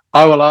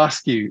 I will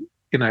ask you,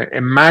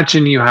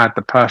 imagine you had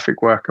the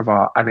perfect work of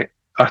art and it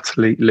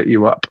utterly lit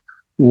you up.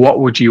 What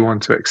would you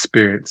want to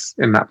experience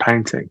in that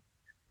painting?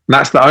 And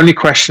that's the only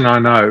question I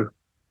know.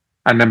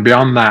 And then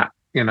beyond that,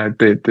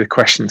 the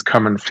questions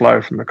come and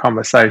flow from the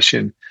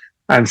conversation.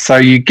 And so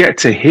you get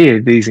to hear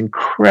these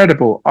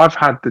incredible, I've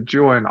had the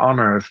joy and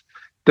honor of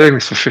doing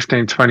this for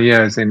 15, 20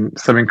 years in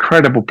some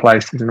incredible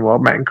places in the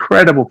world, met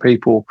incredible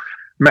people,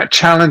 met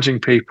challenging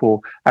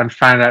people, and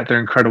found out they're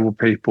incredible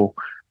people.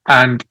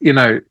 And,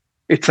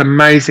 it's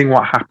amazing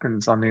what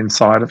happens on the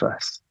inside of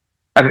us.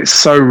 And it's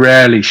so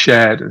rarely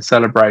shared and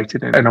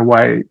celebrated in a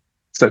way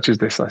such as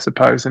this, I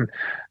suppose. And,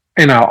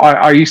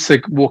 I used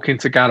to walk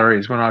into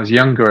galleries when I was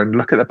younger and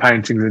look at the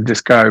paintings and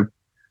just go,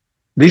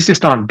 these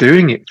just aren't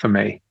doing it for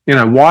me.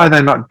 Why are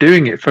they not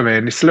doing it for me?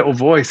 And this little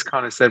voice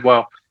kind of said,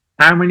 well,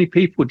 how many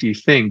people do you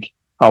think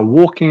are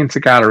walking into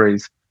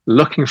galleries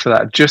looking for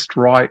that just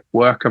right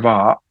work of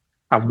art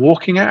and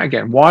walking out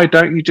again? Why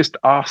don't you just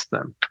ask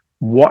them,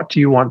 what do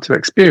you want to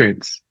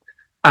experience?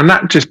 And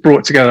that just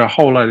brought together a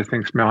whole load of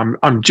things for me.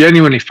 I'm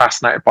genuinely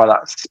fascinated by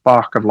that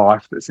spark of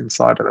life that's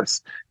inside of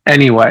us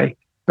anyway.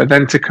 But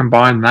then to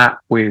combine that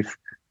with,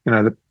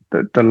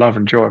 the love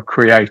and joy of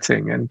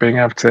creating and being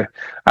able to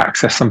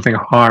access something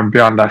higher and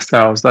beyond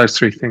ourselves, those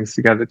three things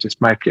together just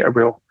make it a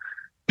real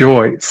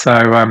joy. So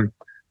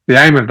the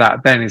aim of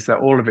that then is that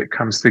all of it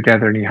comes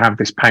together and you have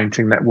this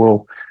painting that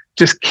will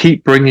just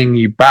keep bringing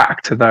you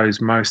back to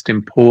those most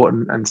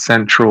important and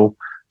central,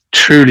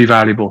 truly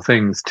valuable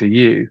things to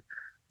you.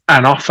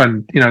 And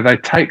often, they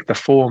take the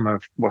form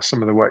of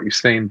some of the work you've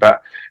seen,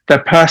 but they're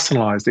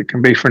personalized. It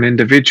can be for an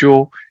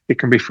individual. It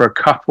can be for a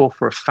couple,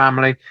 for a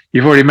family.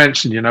 You've already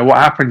mentioned, what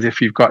happens if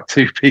you've got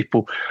two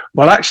people?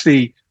 Well,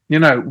 actually,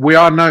 we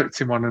are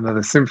notes in one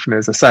another's symphony,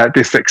 as I say, at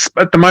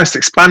the most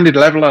expanded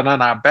level and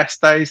on our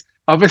best days.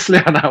 Obviously,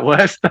 on our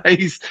worst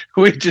days,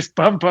 we just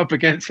bump up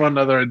against one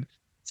another and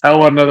tell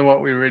one another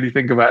what we really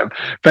think about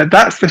them. But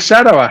that's the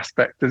shadow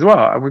aspect as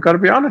well. And we've got to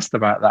be honest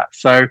about that.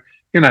 So,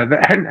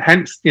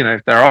 hence,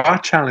 if there are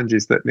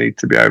challenges that need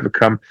to be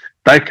overcome,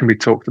 they can be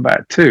talked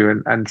about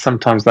too. And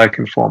sometimes they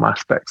can form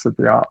aspects of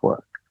the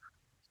artwork.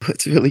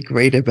 What's really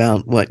great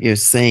about what you're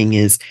saying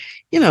is,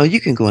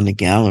 you can go in a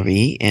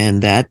gallery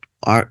and that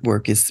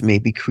artwork is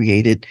maybe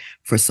created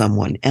for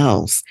someone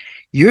else.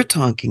 You're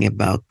talking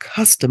about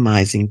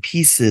customizing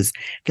pieces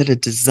that are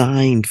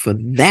designed for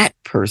that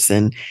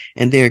person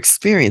and their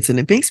experience. And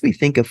it makes me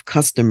think of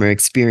customer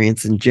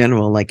experience in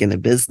general, like in a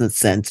business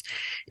sense.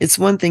 It's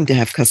one thing to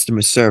have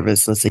customer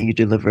service. Let's say you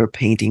deliver a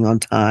painting on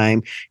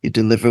time, you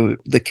deliver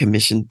the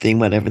commission thing,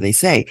 whatever they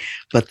say.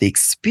 But the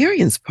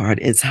experience part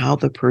is how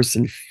the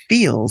person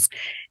feels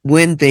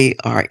when they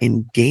are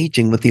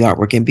engaging with the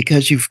artwork. And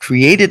because you've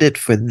created it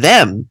for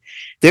them,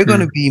 they're going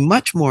to be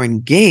much more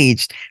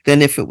engaged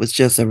than if it was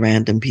just a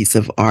random piece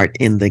of art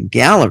in the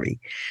gallery.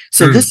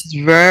 So this is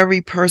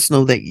very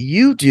personal that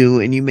you do,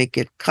 and you make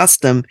it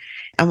custom.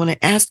 I want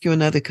to ask you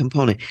another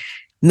component.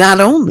 Not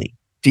only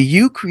do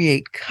you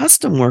create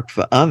custom work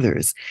for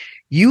others,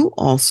 you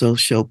also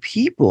show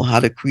people how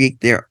to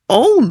create their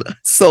own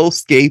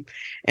soulscape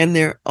and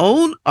their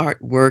own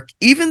artwork,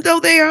 even though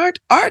they aren't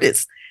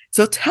artists.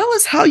 So tell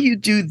us how you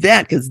do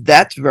that, because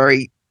that's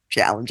very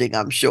challenging,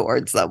 I'm sure,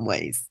 in some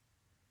ways.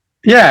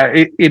 Yeah,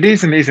 it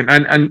is and isn't.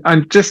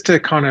 And just to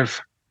kind of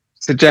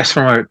suggest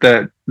from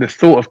the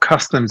thought of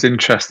custom's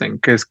interesting,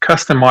 because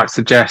custom might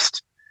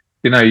suggest,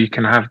 you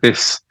can have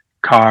this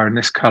car in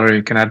this color,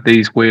 you can have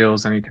these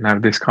wheels, and you can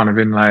have this kind of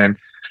inlay. And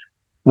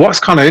what's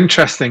kind of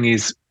interesting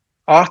is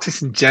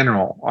artists in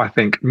general, I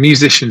think,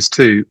 musicians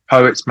too,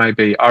 poets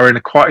maybe, are in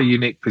quite a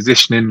unique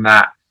position in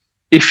that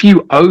if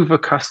you over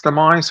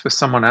customize for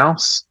someone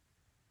else,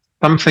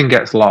 something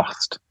gets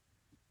lost.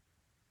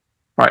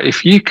 Right?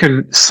 If you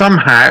can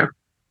somehow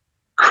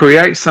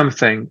create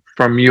something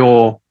from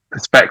your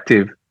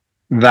perspective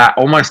that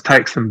almost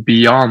takes them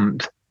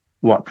beyond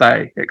what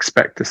they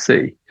expect to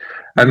see.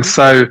 And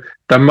so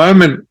the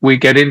moment we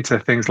get into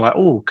things like,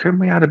 oh, can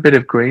we add a bit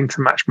of green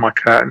to match my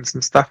curtains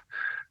and stuff?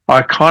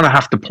 I kind of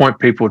have to point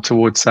people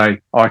towards, say,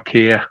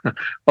 IKEA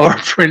or a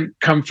print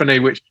company,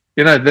 which,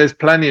 there's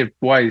plenty of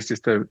ways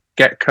just to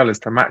get colors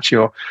to match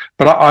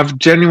but I've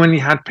genuinely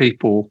had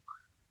people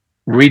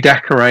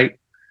redecorate,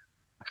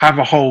 have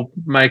a whole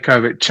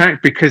makeover, change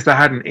because they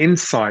had an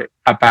insight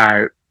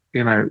about,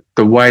 the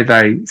way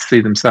they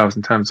see themselves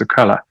in terms of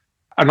color.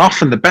 And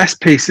often the best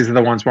pieces are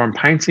the ones where I'm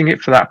painting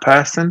it for that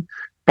person,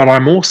 but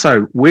I'm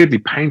also weirdly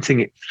painting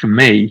it for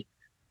me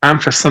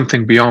and for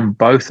something beyond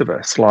both of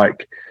us.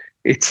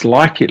 It's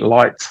like it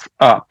lights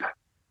up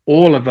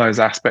all of those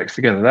aspects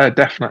together. They're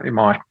definitely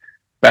my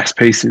best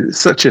pieces. It's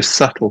such a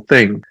subtle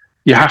thing.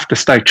 You have to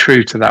stay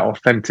true to that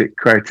authentic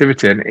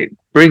creativity, and it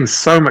brings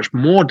so much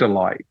more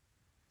delight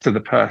to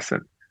the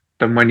person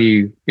than when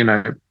you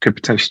could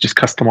potentially just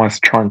customize to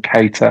try and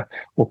cater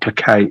or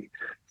placate.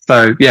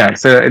 So yeah,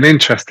 it's an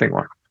interesting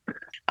one.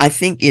 I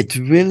think it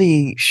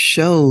really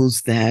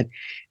shows that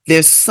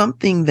there's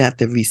something that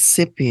the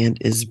recipient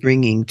is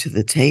bringing to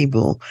the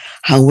table.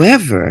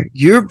 However,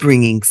 you're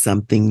bringing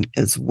something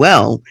as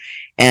well.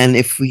 And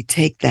if we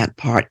take that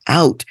part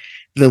out,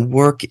 the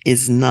work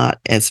is not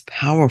as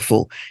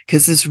powerful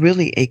because it's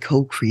really a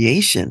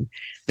co-creation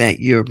that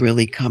you're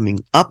really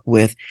coming up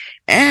with.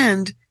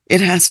 And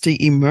it has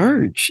to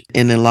emerge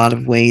in a lot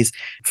of ways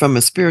from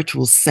a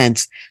spiritual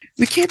sense.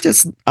 We can't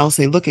just, I'll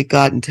say, look at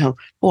God and tell,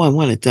 oh, I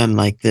want it done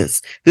like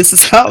this. This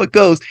is how it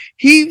goes.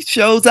 He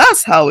shows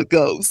us how it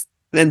goes.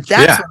 And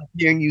that's Yeah. what I'm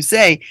hearing you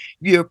say.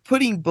 You're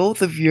putting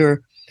both of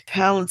your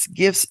talents,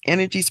 gifts,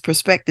 energies,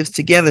 perspectives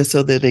together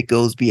so that it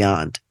goes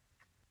beyond.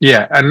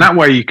 Yeah, and that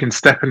way you can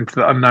step into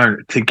the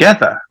unknown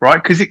together,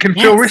 right? Because it can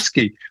feel Yes.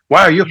 risky.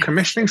 Wow, you're Yes.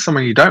 commissioning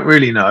someone you don't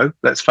really know,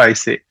 let's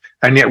face it.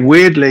 And yet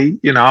weirdly,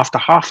 after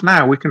half an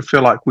hour, we can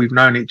feel like we've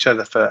known each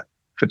other for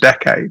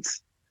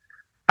decades.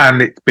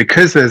 And it's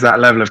because there's that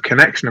level of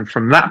connection. And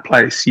from that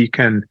place,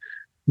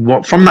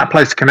 from that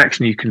place of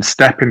connection, you can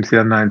step into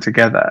the unknown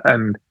together.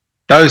 And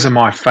those are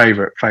my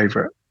favorite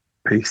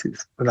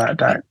pieces, without a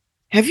doubt.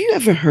 Have you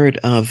ever heard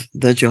of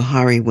the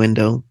Johari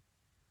window?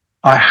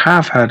 I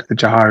have heard of the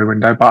Johari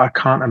window, but I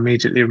can't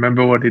immediately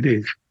remember what it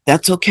is.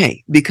 That's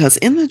okay, because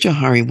in the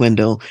Johari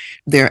window,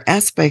 there are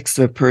aspects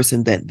of a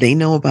person that they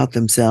know about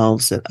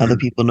themselves, that other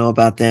people know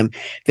about them.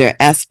 There are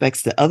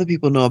aspects that other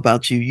people know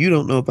about you, you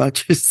don't know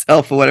about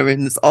yourself or whatever,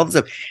 and it's all this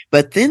stuff.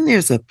 But then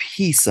there's a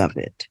piece of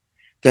it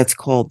that's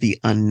called the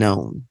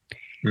unknown.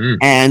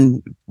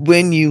 And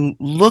when you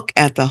look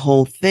at the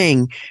whole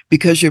thing,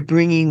 because you're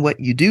bringing what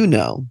you do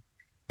know,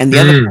 and the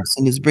other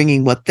person is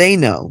bringing what they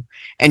know,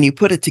 and you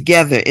put it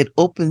together, it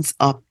opens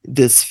up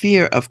this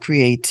sphere of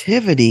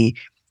creativity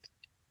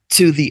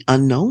to the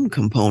unknown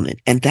component.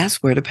 And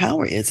that's where the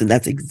power is. And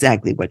that's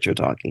exactly what you're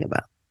talking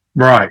about.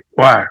 Right.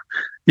 Wow.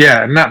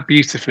 Yeah. And that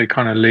beautifully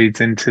kind of leads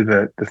into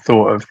the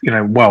thought of,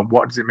 well,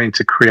 what does it mean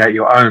to create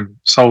your own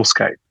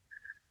soulscape?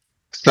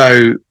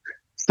 So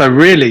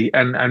really,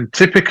 and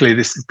typically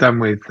this is done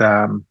with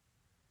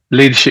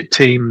leadership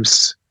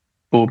teams,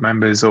 board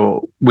members,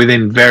 or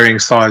within varying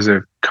size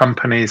of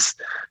companies.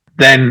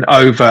 Then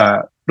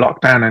over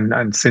lockdown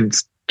and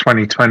since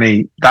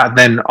 2020, that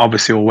then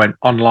obviously all went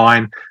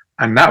online.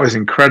 And that was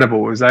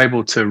incredible. I was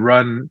able to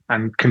run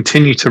and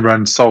continue to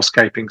run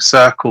soulscaping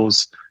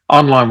circles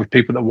online with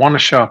people that want to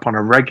show up on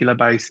a regular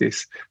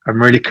basis and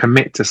really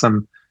commit to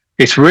some.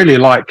 It's really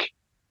like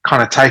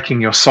kind of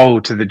taking your soul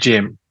to the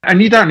gym.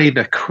 And you don't need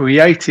a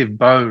creative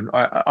bone.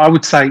 I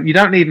would say you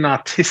don't need an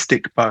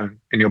artistic bone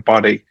in your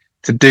body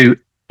to do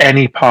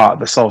any part of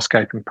the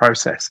soulscaping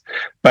process.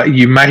 But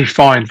you may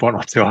find one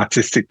or two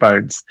artistic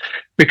bones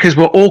because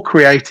we're all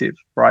creative,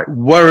 right?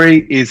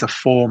 Worry is a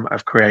form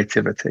of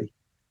creativity.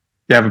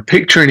 You have a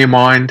picture in your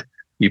mind,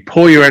 you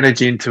pour your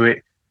energy into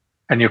it,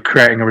 and you're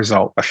creating a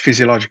result, a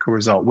physiological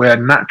result. We're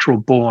natural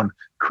born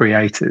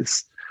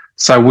creators.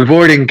 So we've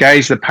already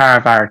engaged the power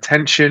of our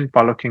attention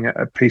by looking at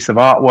a piece of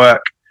artwork.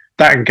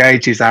 That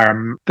engages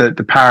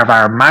the power of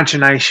our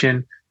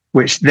imagination,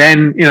 which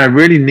then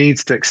really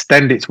needs to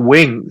extend its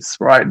wings,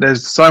 right?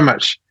 There's so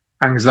much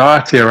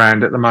anxiety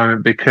around at the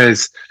moment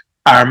because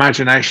our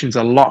imaginations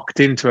are locked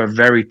into a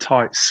very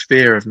tight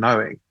sphere of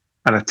knowing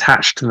and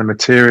attached to the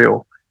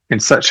material in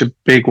such a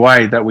big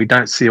way that we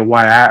don't see a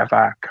way out of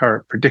our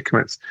current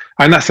predicaments.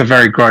 And that's a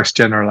very gross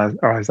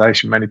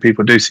generalization. Many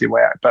people do see a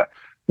way out, but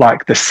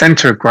like the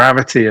center of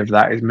gravity of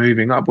that is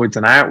moving upwards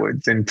and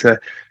outwards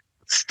into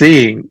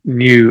seeing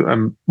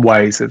new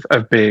ways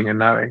of being and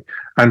knowing.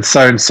 And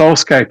so in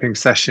soulscaping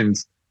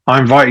sessions, I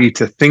invite you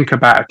to think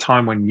about a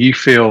time when you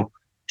feel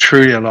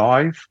truly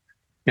alive.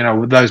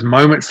 Those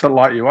moments that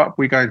light you up.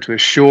 We go into a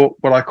short,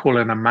 what I call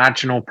an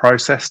imaginal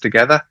process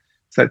together.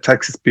 So it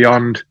takes us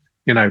beyond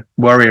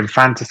worry and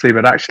fantasy,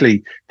 but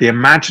actually the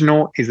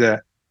imaginal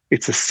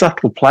it's a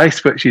subtle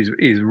place which is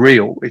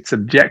real. It's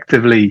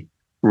objectively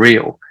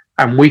real,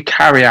 and we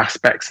carry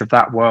aspects of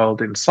that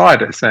world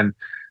inside us, and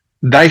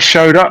they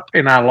showed up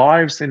in our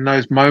lives in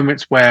those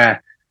moments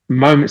where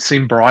moments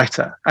seem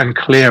brighter and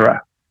clearer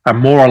and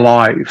more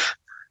alive.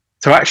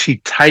 To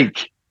actually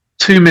take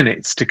 2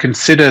 minutes to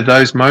consider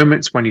those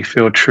moments when you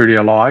feel truly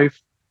alive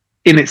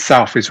in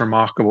itself is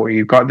remarkable.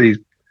 You've got these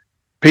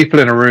people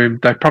in a room,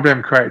 they probably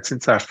haven't created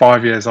since they're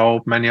 5 years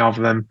old, many of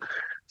them.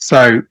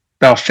 So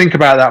they'll think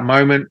about that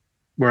moment.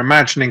 We're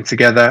imagining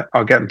together.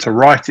 I'll get them to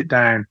write it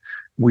down.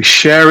 We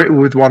share it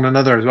with one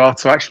another as well.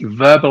 So actually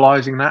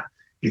verbalizing that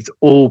is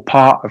all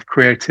part of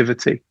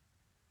creativity.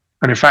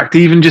 And in fact,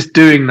 even just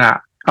doing that,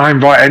 I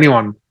invite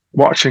anyone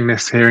watching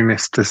this, hearing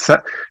this,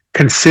 to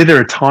consider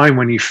a time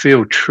when you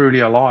feel truly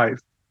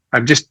alive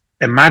and just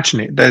imagine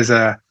it. There's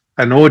an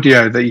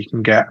audio that you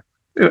can get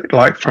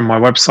like from my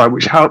website,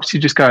 which helps you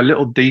just go a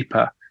little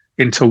deeper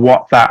into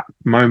what that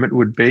moment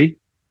would be.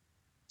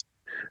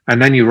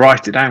 And then you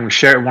write it down, we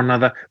share it with one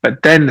another.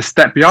 But then the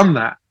step beyond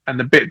that and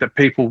the bit that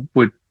people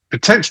would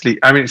potentially,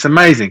 it's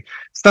amazing.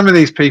 Some of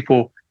these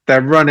people,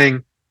 they're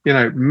running,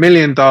 $1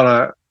 million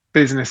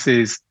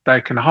businesses.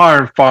 They can hire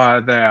and fire.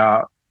 They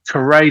are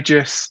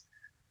courageous.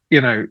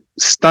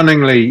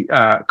 stunningly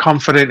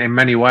confident in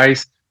many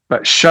ways,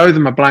 but show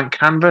them a blank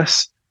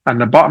canvas and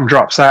the bottom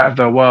drops out of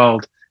their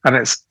world, and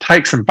it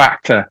takes them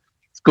back to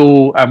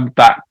school, and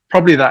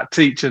that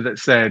teacher that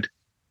said,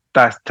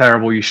 that's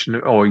terrible, you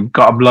shouldn't, or you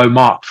got a low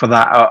mark for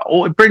that,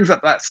 or it brings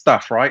up that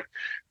stuff, right?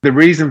 The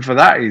reason for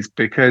that is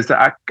because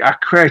our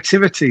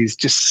creativity is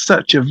just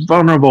such a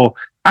vulnerable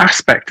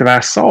aspect of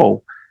our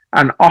soul.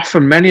 And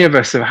often many of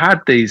us have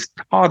had these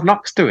hard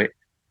knocks to it.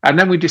 And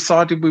then we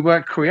decided we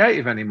weren't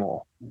creative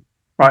anymore,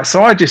 right?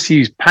 So I just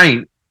use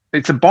paint.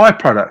 It's a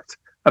byproduct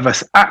of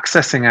us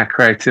accessing our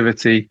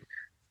creativity,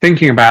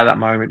 thinking about that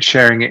moment,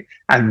 sharing it.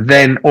 And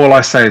then all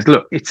I say is,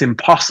 look, it's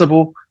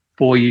impossible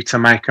for you to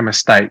make a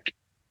mistake.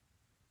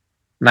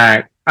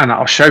 Now, and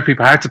I'll show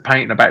people how to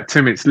paint in about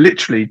 2 minutes.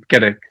 Literally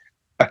get a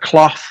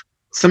cloth,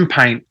 some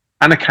paint,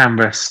 and a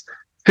canvas.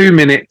 2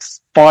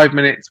 minutes, 5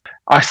 minutes.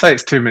 I say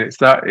it's 2 minutes.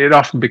 That it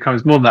often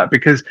becomes more than that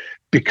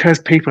because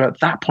people at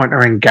that point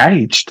are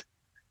engaged.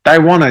 They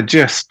want to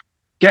just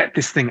get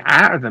this thing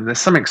out of them. There's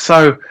something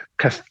so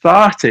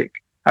cathartic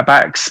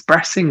about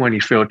expressing when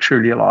you feel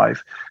truly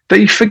alive that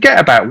you forget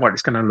about what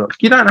it's going to look.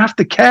 You don't have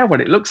to care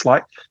what it looks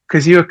like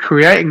because you're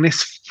creating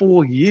this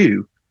for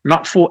you,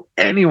 not for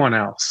anyone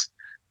else.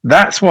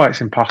 That's why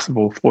it's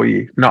impossible for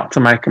you not to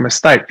make a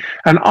mistake.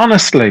 And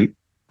honestly,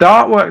 the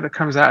artwork that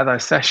comes out of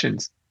those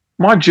sessions,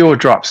 my jaw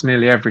drops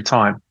nearly every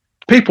time.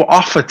 People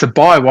offer to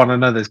buy one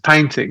another's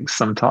paintings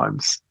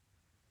sometimes.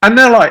 And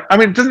they're like, I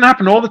mean, it doesn't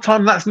happen all the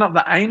time. That's not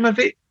the aim of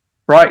it,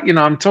 right?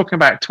 I'm talking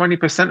about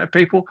 20% of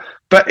people,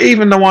 but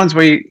even the ones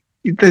where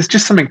there's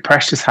just something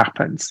precious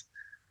happens.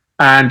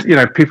 And,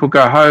 people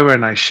go home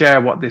and they share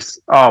what this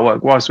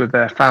artwork was with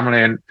their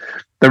family, and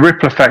the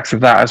ripple effects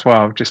of that as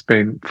well have just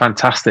been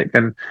fantastic.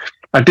 And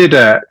I did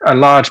a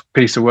large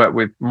piece of work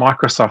with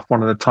Microsoft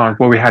one of the times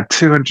where we had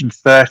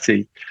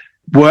 230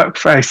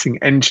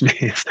 work-facing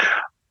engineers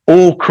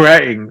all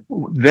creating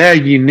their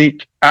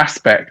unique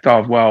aspect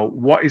of, well,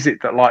 what is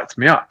it that lights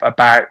me up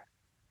about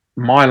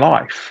my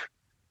life,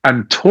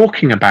 and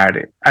talking about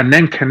it and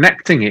then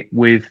connecting it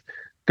with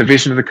the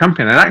vision of the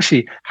company and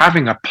actually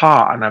having a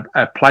part and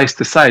a place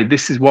to say,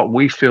 this is what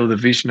we feel the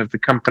vision of the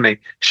company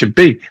should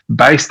be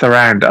based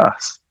around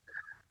us.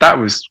 That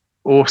was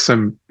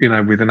awesome,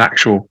 with an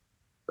actual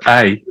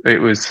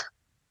it was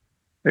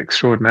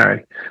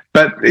extraordinary.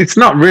 But it's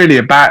not really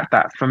about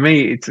that. For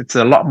me, it's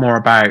a lot more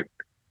about,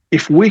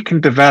 if we can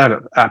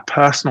develop a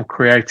personal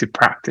creative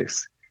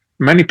practice.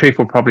 Many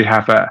people probably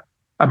have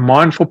a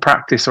mindful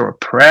practice or a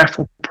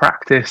prayerful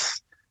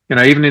practice.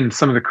 Even in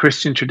some of the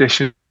Christian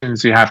traditions,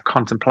 you have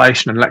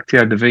contemplation and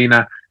lectio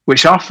divina,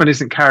 which often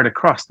isn't carried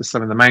across to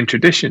some of the main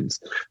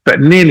traditions.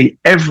 But nearly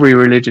every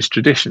religious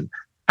tradition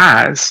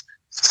has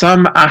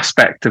some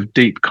aspect of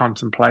deep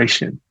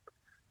contemplation.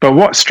 But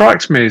what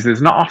strikes me is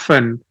there's not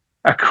often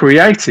a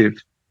creative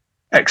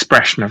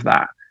expression of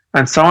that.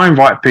 And so I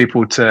invite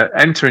people to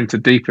enter into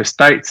deeper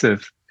states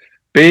of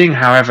being,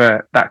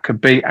 however that could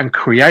be, and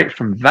create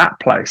from that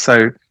place.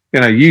 So,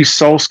 use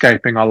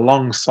SoulScaping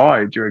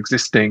alongside your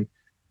existing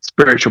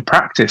spiritual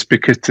practice,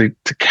 because to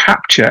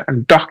capture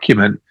and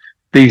document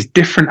these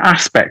different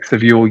aspects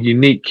of your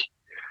unique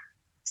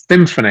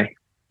symphony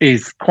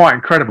is quite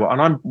incredible.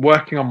 And I'm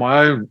working on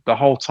my own the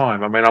whole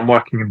time. I mean, I'm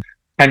working in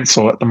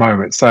pencil at the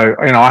moment. So,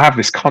 I have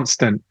this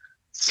constant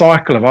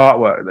cycle of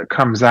artwork that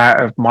comes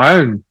out of my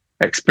own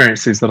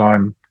experiences that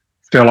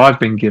I've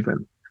been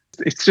given.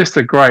 It's just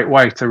a great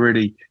way to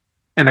really,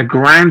 in a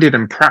grounded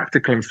and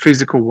practical and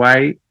physical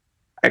way,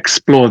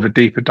 explore the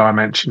deeper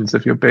dimensions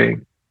of your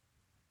being.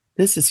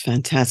 This is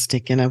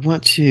fantastic. And I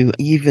want to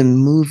even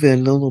move a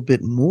little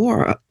bit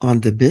more on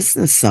the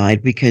business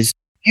side, because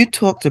you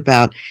talked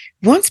about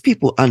once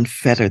people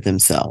unfetter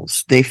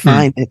themselves, they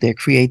find that their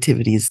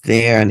creativity is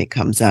there and it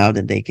comes out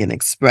and they can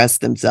express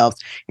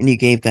themselves. And you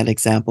gave that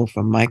example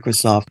from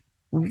Microsoft.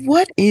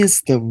 What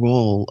is the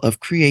role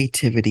of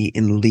creativity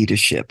in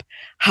leadership?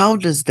 How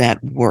does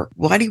that work?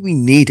 Why do we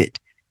need it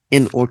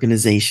in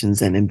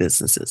organizations and in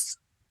businesses?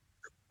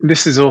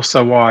 This is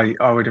also why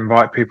I would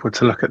invite people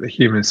to look at the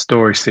human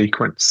story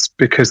sequence,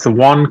 because the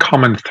one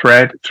common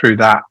thread through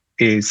that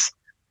is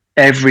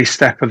every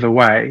step of the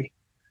way,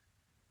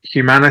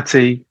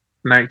 humanity,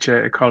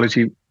 nature,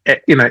 ecology,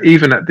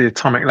 even at the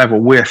atomic level,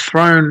 we're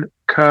thrown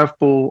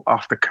curveball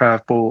after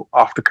curveball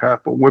after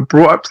curveball. We're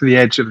brought up to the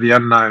edge of the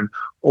unknown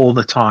all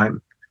the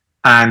time.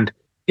 And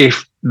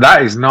if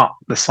that is not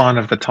the sign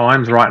of the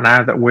times right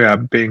now, that we are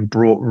being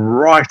brought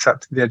right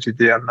up to the edge of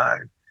the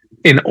unknown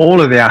in all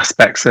of the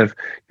aspects of,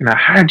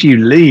 how do you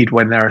lead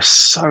when there are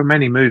so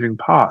many moving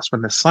parts,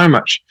 when there's so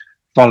much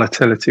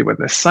volatility, when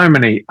there's so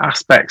many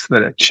aspects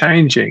that are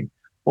changing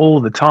all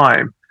the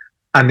time?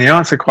 And the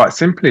answer, quite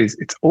simply, is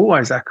it's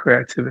always our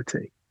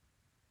creativity.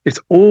 It's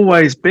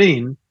always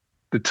been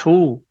the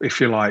tool,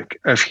 if you like,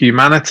 of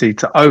humanity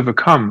to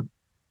overcome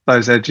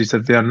those edges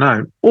of the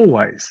unknown,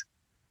 always.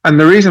 And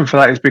the reason for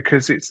that is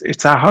because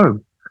it's our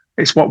home.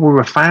 It's what we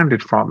were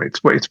founded from.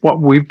 It's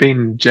what we've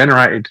been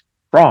generated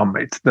from.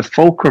 It's the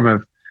fulcrum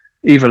of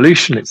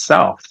evolution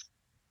itself,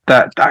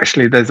 that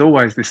actually there's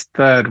always this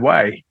third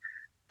way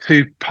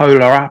two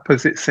polar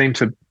opposites seem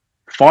to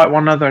fight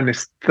one another, and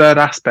this third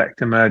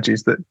aspect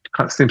emerges that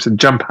kind of seems to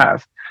jump out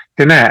of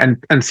thin air.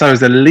 And so,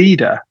 as a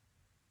leader,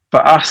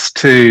 for us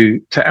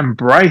to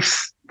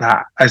embrace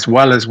that as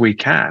well as we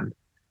can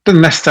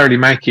doesn't necessarily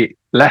make it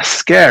less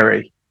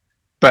scary,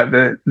 but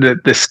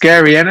the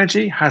scary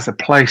energy has a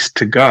place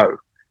to go,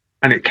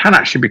 and it can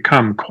actually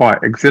become quite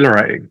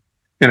exhilarating.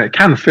 It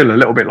can feel a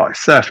little bit like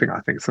surfing. I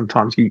think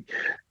sometimes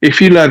if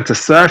you learn to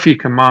surf, you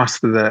can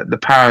master the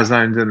power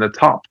zones in the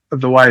top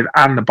of the wave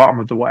and the bottom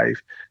of the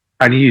wave,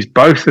 and use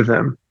both of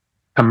them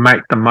to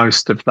make the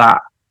most of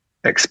that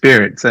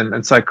experience.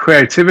 And so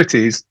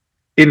creativity is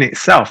in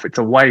itself, it's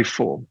a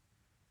waveform,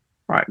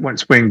 right?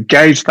 Once we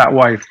engage that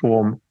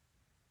waveform,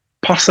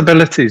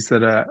 possibilities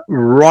that are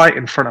right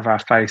in front of our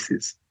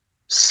faces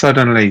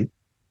suddenly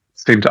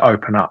seem to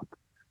open up.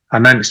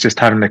 And then it's just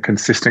having the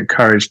consistent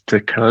courage to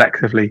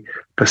collectively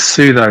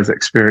pursue those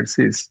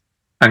experiences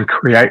and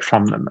create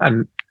from them.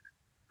 And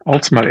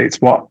ultimately, it's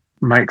what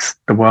makes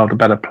the world a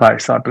better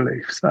place, I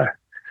believe. So,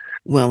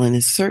 well, and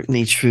it's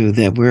certainly true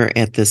that we're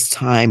at this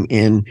time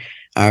in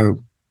our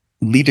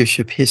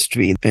leadership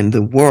history in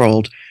the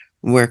world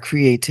where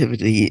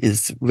creativity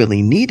is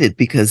really needed,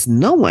 because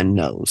no one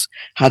knows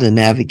how to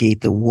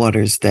navigate the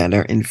waters that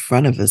are in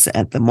front of us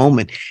at the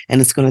moment.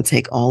 And it's going to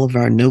take all of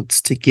our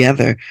notes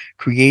together,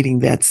 creating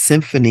that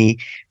symphony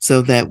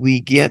so that we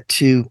get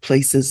to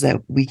places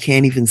that we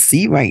can't even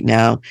see right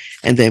now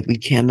and that we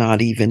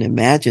cannot even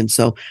imagine.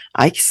 So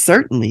I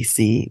certainly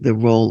see the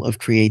role of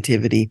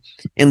creativity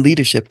in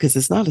leadership, because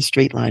it's not a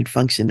straight line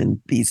function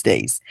in these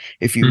days.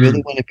 If you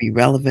really want to be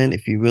relevant,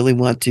 if you really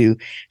want to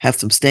have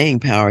some staying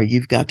power,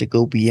 you've got to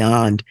go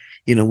beyond,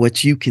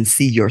 what you can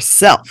see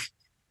yourself,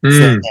 so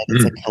that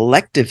it's a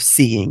collective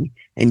seeing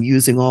and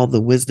using all the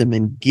wisdom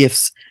and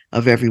gifts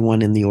of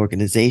everyone in the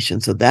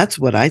organization. So that's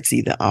what I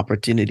see the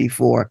opportunity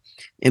for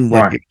in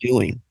what you're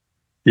doing.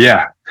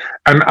 Yeah.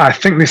 And I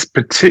think this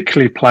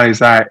particularly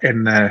plays out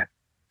in the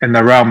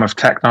realm of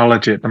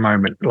technology at the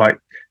moment. Like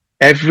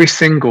every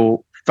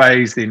single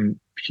phase in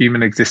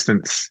human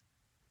existence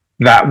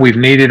that we've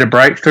needed a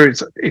breakthrough,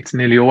 it's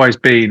nearly always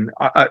been,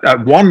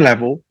 at one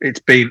level, it's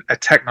been a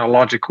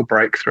technological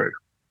breakthrough.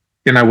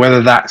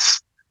 Whether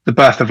that's the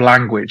birth of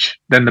language,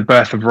 then the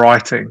birth of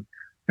writing,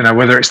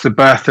 whether it's the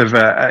birth of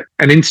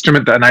an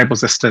instrument that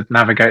enables us to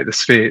navigate the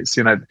spheres,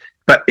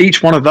 but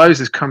each one of those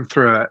has come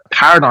through a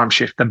paradigm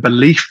shift, a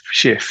belief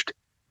shift.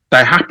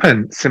 They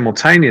happen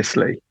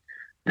simultaneously.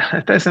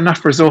 There's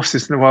enough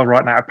resources in the world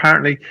right now,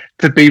 apparently,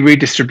 to be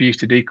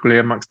redistributed equally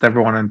amongst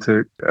everyone and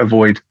to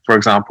avoid, for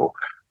example.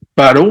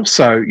 But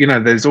also,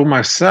 there's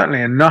almost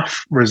certainly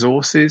enough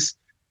resources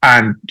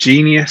and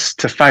genius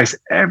to face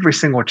every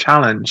single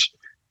challenge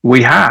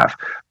we have.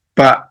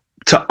 But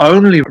to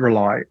only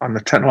rely on the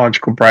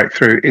technological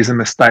breakthrough is a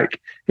mistake.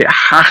 It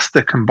has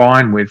to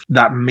combine with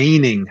that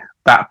meaning,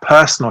 that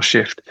personal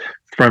shift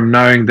from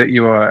knowing that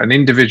you are an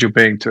individual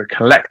being to a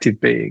collective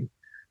being,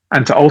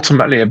 and to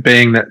ultimately a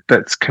being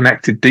that's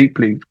connected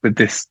deeply with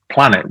this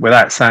planet,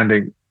 without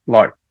sounding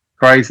like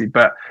crazy,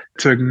 but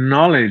to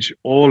acknowledge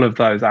all of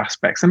those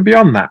aspects, and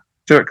beyond that,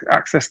 to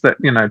access that,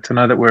 to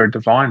know that we're a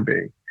divine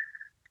being.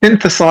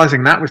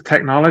 Synthesizing that with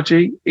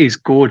technology is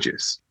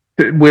gorgeous.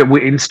 We're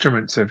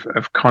instruments of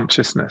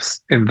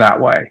consciousness in that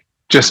way,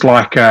 just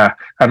like an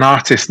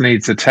artist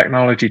needs a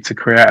technology to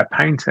create a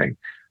painting.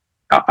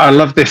 I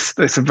love this.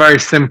 It's a very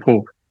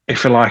simple,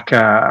 if you like,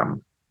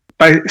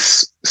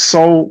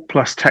 soul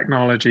plus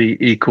technology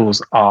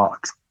equals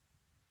art.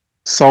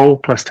 Soul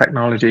plus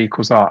technology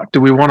equals art.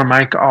 Do we want to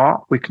make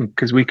art? We can,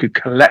 because we could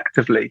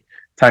collectively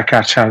take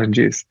our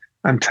challenges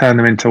and turn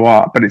them into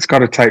art, but it's got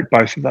to take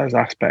both of those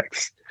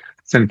aspects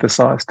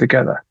synthesized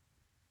together.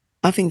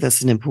 I think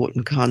that's an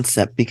important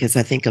concept, because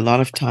I think a lot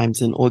of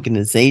times in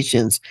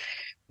organizations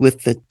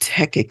with the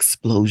tech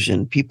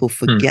explosion, people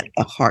forget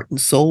the heart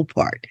and soul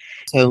part.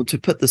 So to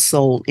put the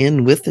soul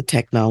in with the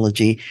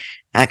technology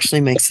actually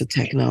makes the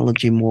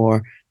technology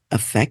more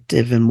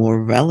effective and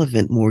more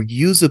relevant, more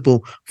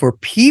usable for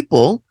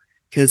people.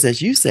 Because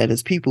as you said,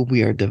 as people,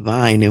 we are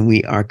divine and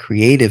we are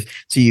creative.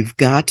 So you've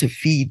got to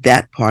feed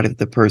that part of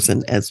the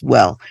person as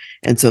well.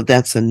 And so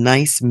that's a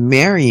nice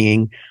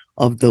marrying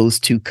of those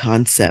two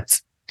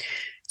concepts.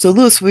 So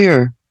Lewis,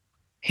 we're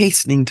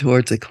hastening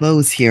towards a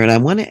close here. And I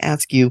want to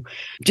ask you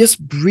just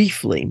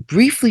briefly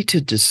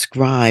to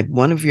describe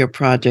one of your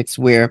projects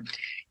where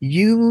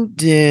you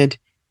did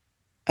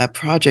a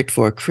project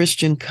for a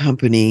Christian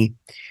company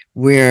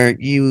where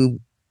you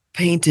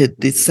painted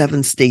the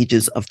 7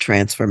 stages of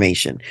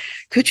transformation.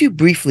 Could you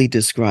briefly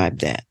describe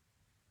that?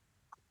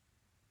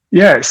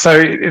 Yeah, so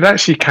it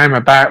actually came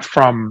about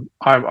from,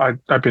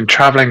 I've been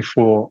traveling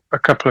for a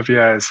couple of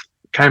years,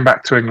 came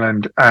back to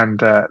England, and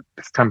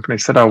this company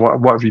said, "Oh,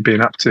 what have you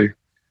been up to?"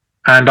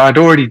 And I'd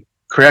already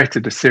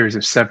created a series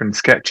of 7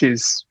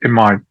 sketches in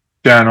my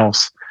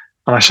journals,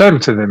 and I showed them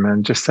to them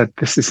and just said,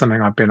 "This is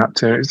something I've been up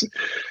to."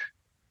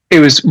 It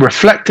was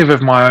reflective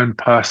of my own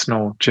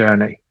personal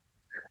journey.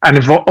 And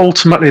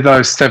ultimately,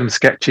 those 7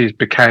 sketches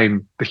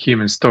became the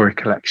Human Story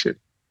collection.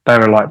 They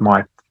were like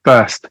my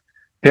first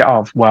hit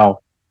of,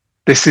 well,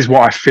 This is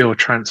what I feel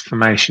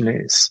transformation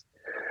is.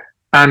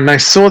 And they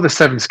saw the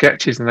 7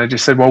 sketches and they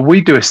just said, well,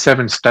 we do a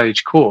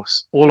 7-stage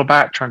course all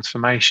about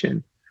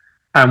transformation,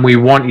 and we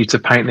want you to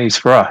paint these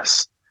for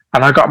us.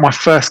 And I got my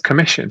first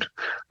commission,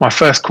 my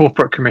first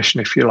corporate commission,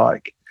 if you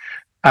like.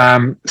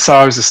 So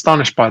I was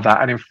astonished by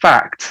that. And in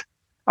fact,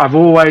 I've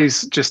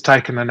always just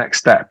taken the next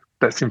step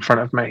that's in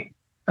front of me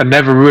and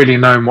never really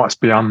known what's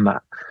beyond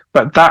that.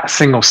 But that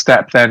single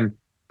step then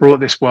brought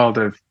this world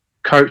of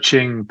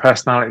coaching,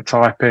 personality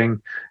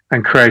typing,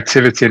 and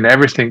creativity and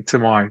everything to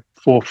my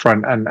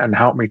forefront, and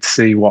helped me to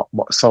see what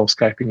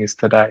SoulScaping is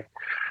today.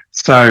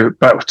 So,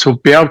 but to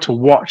be able to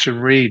watch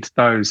and read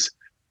those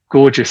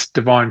gorgeous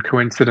divine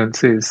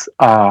coincidences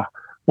are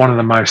one of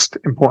the most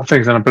important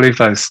things. And I believe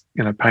those,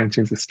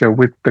 paintings are still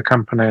with the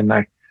company, and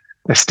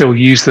they still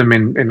use them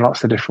in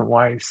lots of different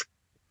ways.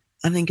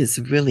 I think it's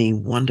really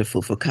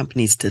wonderful for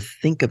companies to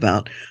think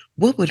about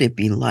what would it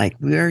be like.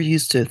 We're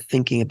used to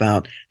thinking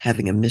about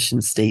having a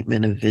mission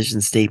statement, a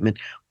vision statement.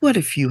 What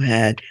if you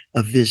had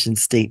a vision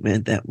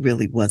statement that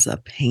really was a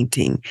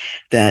painting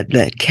that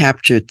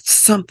captured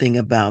something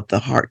about the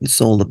heart and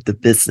soul of the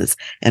business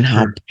and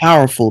how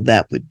powerful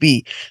that would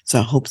be? So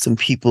I hope some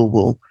people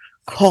will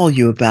call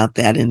you about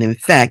that. And in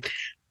fact,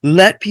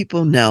 let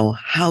people know,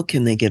 how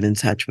can they get in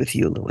touch with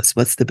you, Lewis?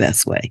 What's the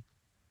best way?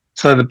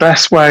 So the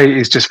best way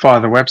is just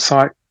via the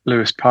website,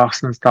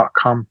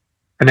 lewisparsons.com.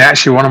 And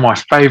actually, one of my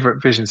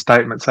favorite vision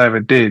statements I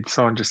ever did,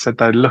 someone just said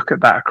they look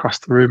at that across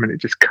the room and it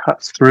just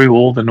cuts through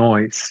all the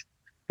noise.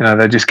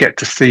 They just get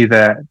to see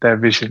their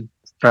vision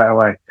straight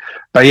away.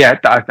 But yeah,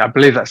 I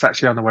believe that's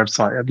actually on the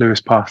website at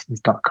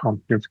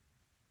lewisparsons.com.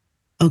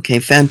 Okay,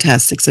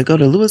 fantastic. So go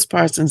to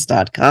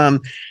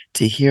lewisparsons.com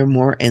to hear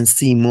more and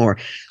see more.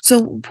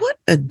 So what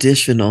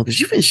additional, because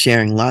you've been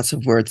sharing lots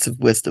of words of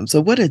wisdom,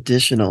 so what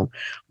additional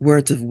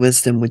words of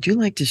wisdom would you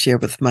like to share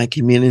with my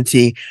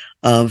community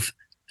of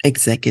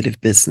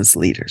executive business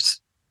leaders?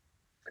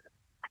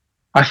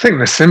 I think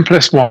the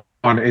simplest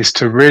one is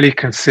to really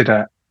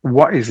consider,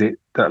 what is it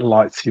that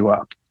lights you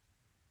up?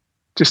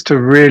 Just to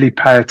really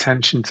pay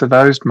attention to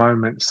those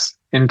moments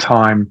in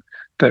time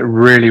that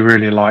really,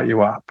 really light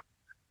you up.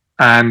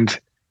 And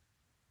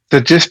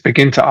to just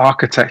begin to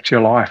architect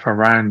your life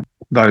around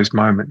those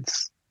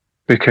moments,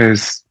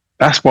 because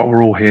that's what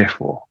we're all here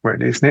for,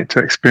 really, isn't it? To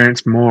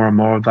experience more and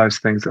more of those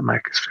things that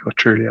make us feel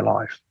truly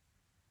alive.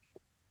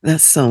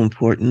 That's so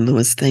important,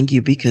 Lewis. Thank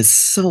you, because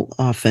so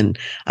often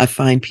I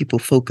find people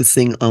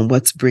focusing on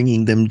what's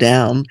bringing them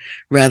down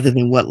rather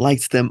than what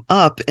lights them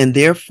up, and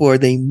therefore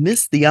they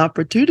miss the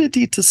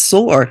opportunity to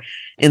soar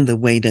in the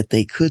way that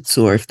they could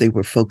soar if they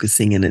were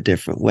focusing in a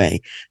different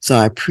way. So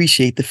I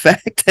appreciate the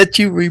fact that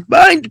you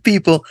remind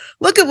people,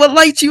 look at what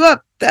lights you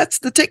up. That's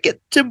the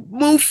ticket to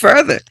move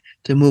further,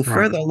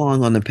 further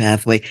along on the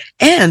pathway,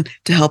 and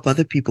to help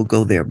other people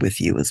go there with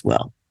you as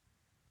well.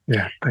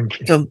 Yeah, thank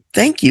you. So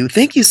thank you.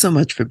 Thank you so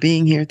much for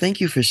being here.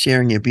 Thank you for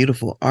sharing your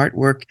beautiful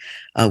artwork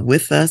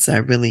with us. I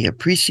really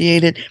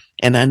appreciate it.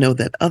 And I know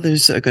that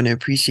others are going to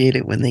appreciate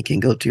it when they can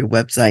go to your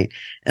website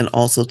and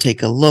also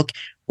take a look,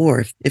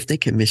 or if they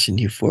commission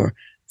you for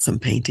some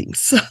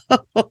paintings.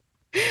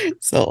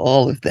 So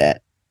all of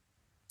that.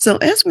 So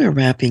as we're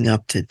wrapping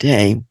up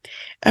today,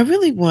 I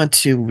really want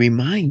to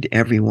remind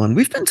everyone,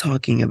 we've been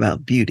talking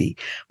about beauty.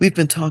 We've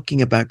been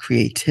talking about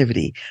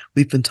creativity.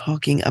 We've been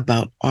talking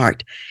about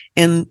art.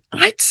 And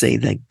I'd say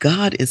that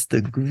God is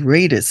the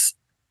greatest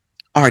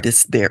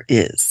artist there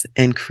is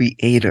and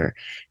creator.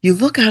 You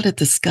look out at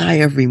the sky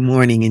every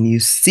morning and you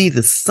see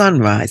the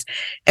sunrise.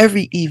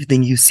 Every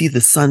evening you see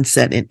the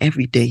sunset, and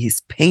every day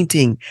he's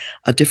painting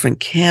a different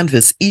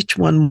canvas, each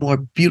one more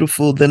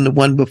beautiful than the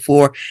one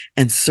before,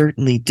 and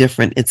certainly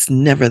different. It's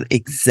never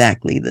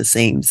exactly the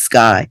same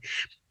sky.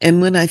 And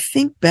when I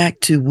think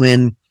back to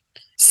when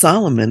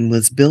Solomon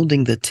was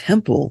building the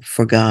temple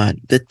for God,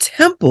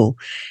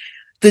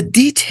 the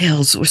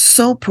details were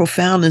so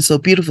profound and so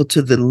beautiful,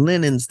 to the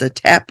linens, the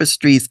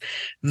tapestries,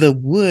 the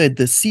wood,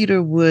 the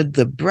cedar wood,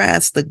 the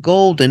brass, the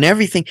gold, and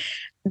everything.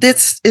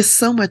 This is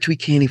so much we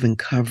can't even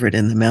cover it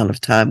in the amount of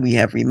time we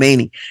have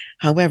remaining.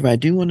 However, I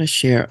do want to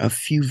share a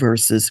few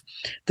verses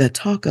that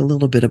talk a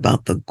little bit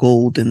about the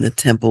gold in the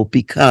temple,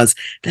 because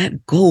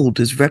that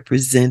gold is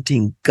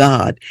representing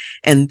God,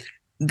 and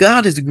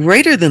God is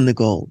greater than the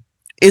gold.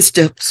 It's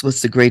just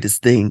what's the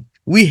greatest thing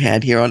we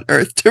had here on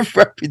earth to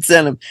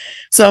represent him.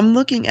 So I'm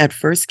looking at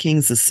 1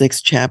 Kings, the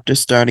 6th chapter,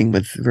 starting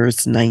with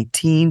verse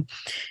 19.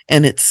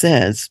 And it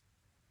says,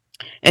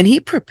 "And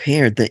he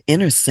prepared the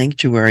inner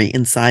sanctuary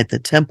inside the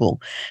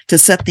temple to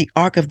set the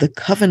ark of the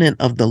covenant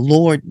of the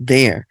Lord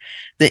there.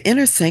 The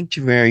inner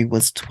sanctuary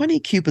was 20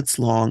 cubits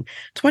long,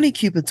 20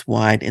 cubits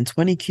wide, and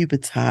 20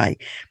 cubits high.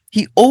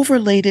 He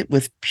overlaid it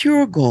with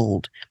pure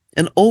gold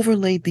and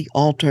overlaid the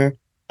altar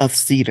of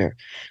cedar."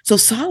 So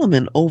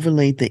Solomon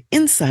overlaid the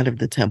inside of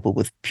the temple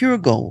with pure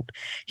gold.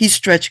 He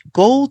stretched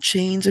gold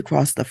chains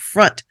across the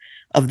front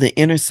of the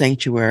inner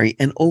sanctuary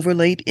and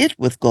overlaid it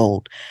with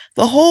gold.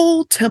 The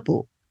whole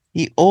temple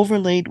he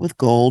overlaid with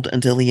gold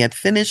until he had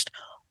finished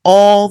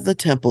all the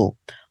temple.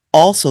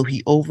 Also,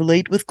 he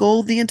overlaid with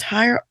gold the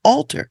entire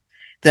altar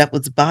that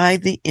was by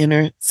the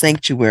inner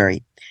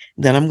sanctuary.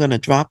 Then I'm going to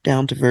drop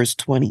down to verse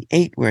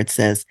 28 where it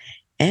says,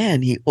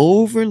 and he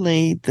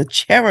overlaid the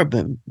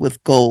cherubim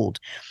with gold.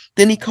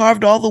 Then he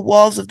carved all the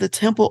walls of the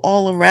temple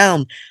all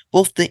around.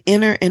 Both the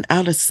inner and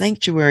outer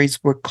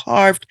sanctuaries were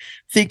carved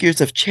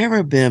figures of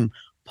cherubim,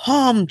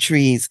 palm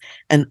trees,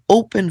 and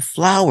open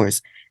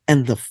flowers.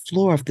 And the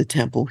floor of the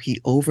temple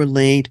he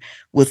overlaid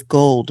with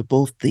gold,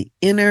 both the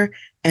inner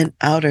and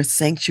outer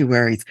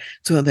sanctuaries,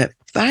 so that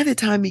by the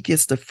time he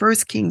gets to 1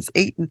 Kings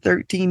 8 and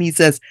 13, he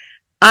says,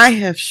 I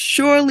have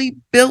surely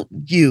built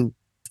you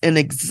an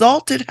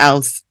exalted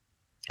house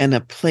and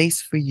a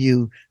place for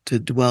you to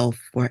dwell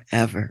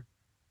forever.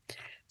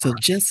 So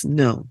just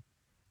know,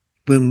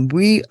 when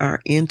we are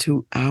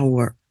into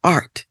our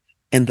art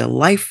and the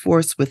life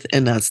force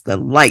within us, the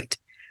light,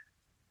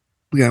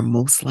 we are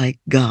most like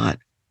God,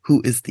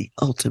 who is the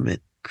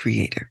ultimate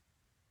creator.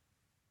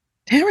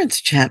 Terrence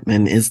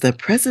Chapman is the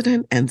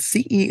president and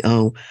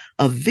CEO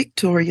of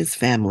Victorious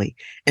Family,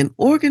 an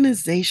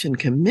organization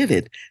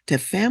committed to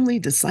family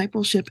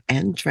discipleship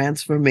and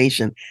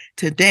transformation.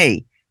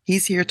 Today,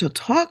 he's here to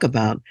talk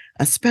about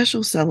a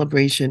special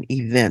celebration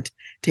event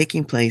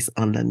taking place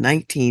on the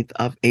 19th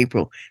of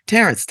April.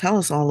 Terrence, tell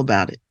us all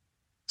about it.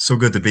 So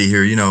good to be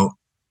here. Do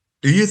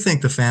you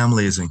think the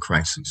family is in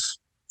crisis?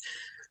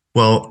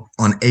 Well,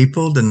 on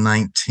April the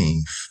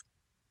 19th,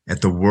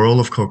 at the World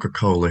of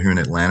Coca-Cola here in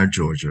Atlanta,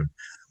 Georgia,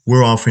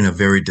 we're offering a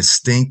very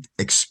distinct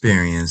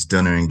experience,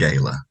 dinner and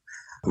gala.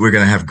 We're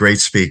going to have great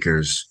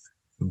speakers,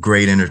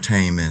 great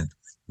entertainment,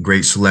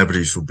 great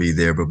celebrities will be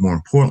there, but more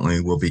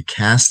importantly, we'll be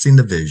casting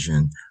the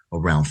vision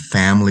around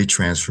family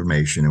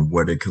transformation and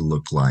what it could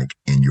look like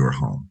in your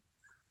home.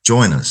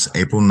 Join us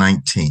April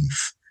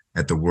 19th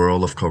at the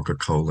World of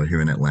Coca-Cola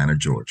here in Atlanta,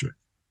 Georgia.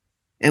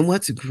 And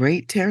what's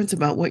great, Terrence,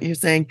 about what you're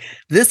saying,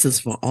 this is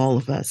for all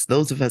of us,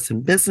 those of us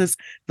in business,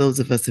 those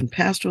of us in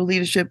pastoral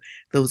leadership,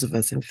 those of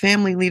us in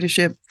family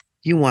leadership.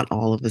 You want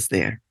all of us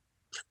there.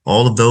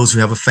 All of those who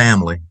have a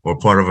family or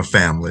part of a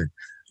family,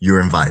 you're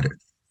invited.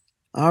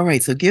 All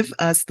right. So give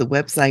us the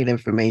website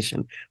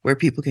information where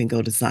people can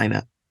go to sign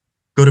up.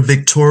 Go to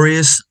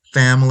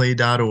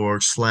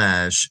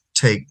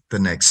victoriousfamily.org/take the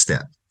next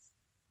step.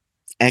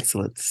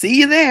 Excellent. See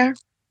you there.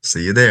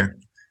 See you there.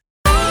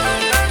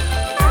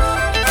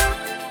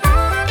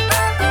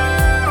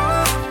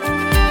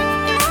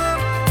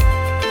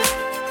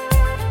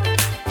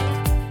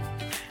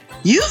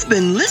 You've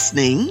been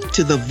listening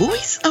to The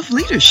Voice of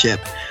Leadership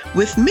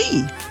with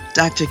me,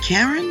 Dr.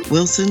 Karen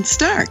Wilson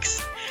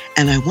Starks.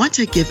 And I want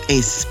to give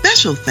a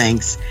special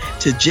thanks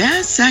to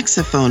jazz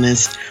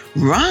saxophonist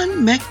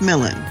Ron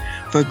McMillan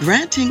for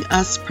granting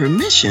us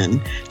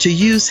permission to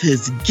use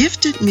his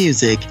gifted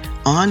music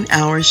on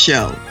our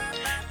show.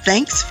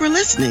 Thanks for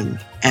listening.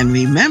 And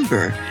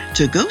remember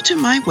to go to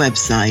my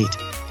website,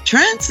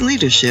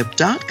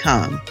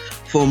 transleadership.com,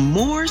 for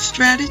more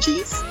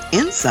strategies,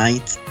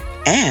 insights,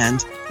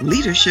 and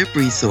leadership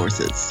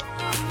resources.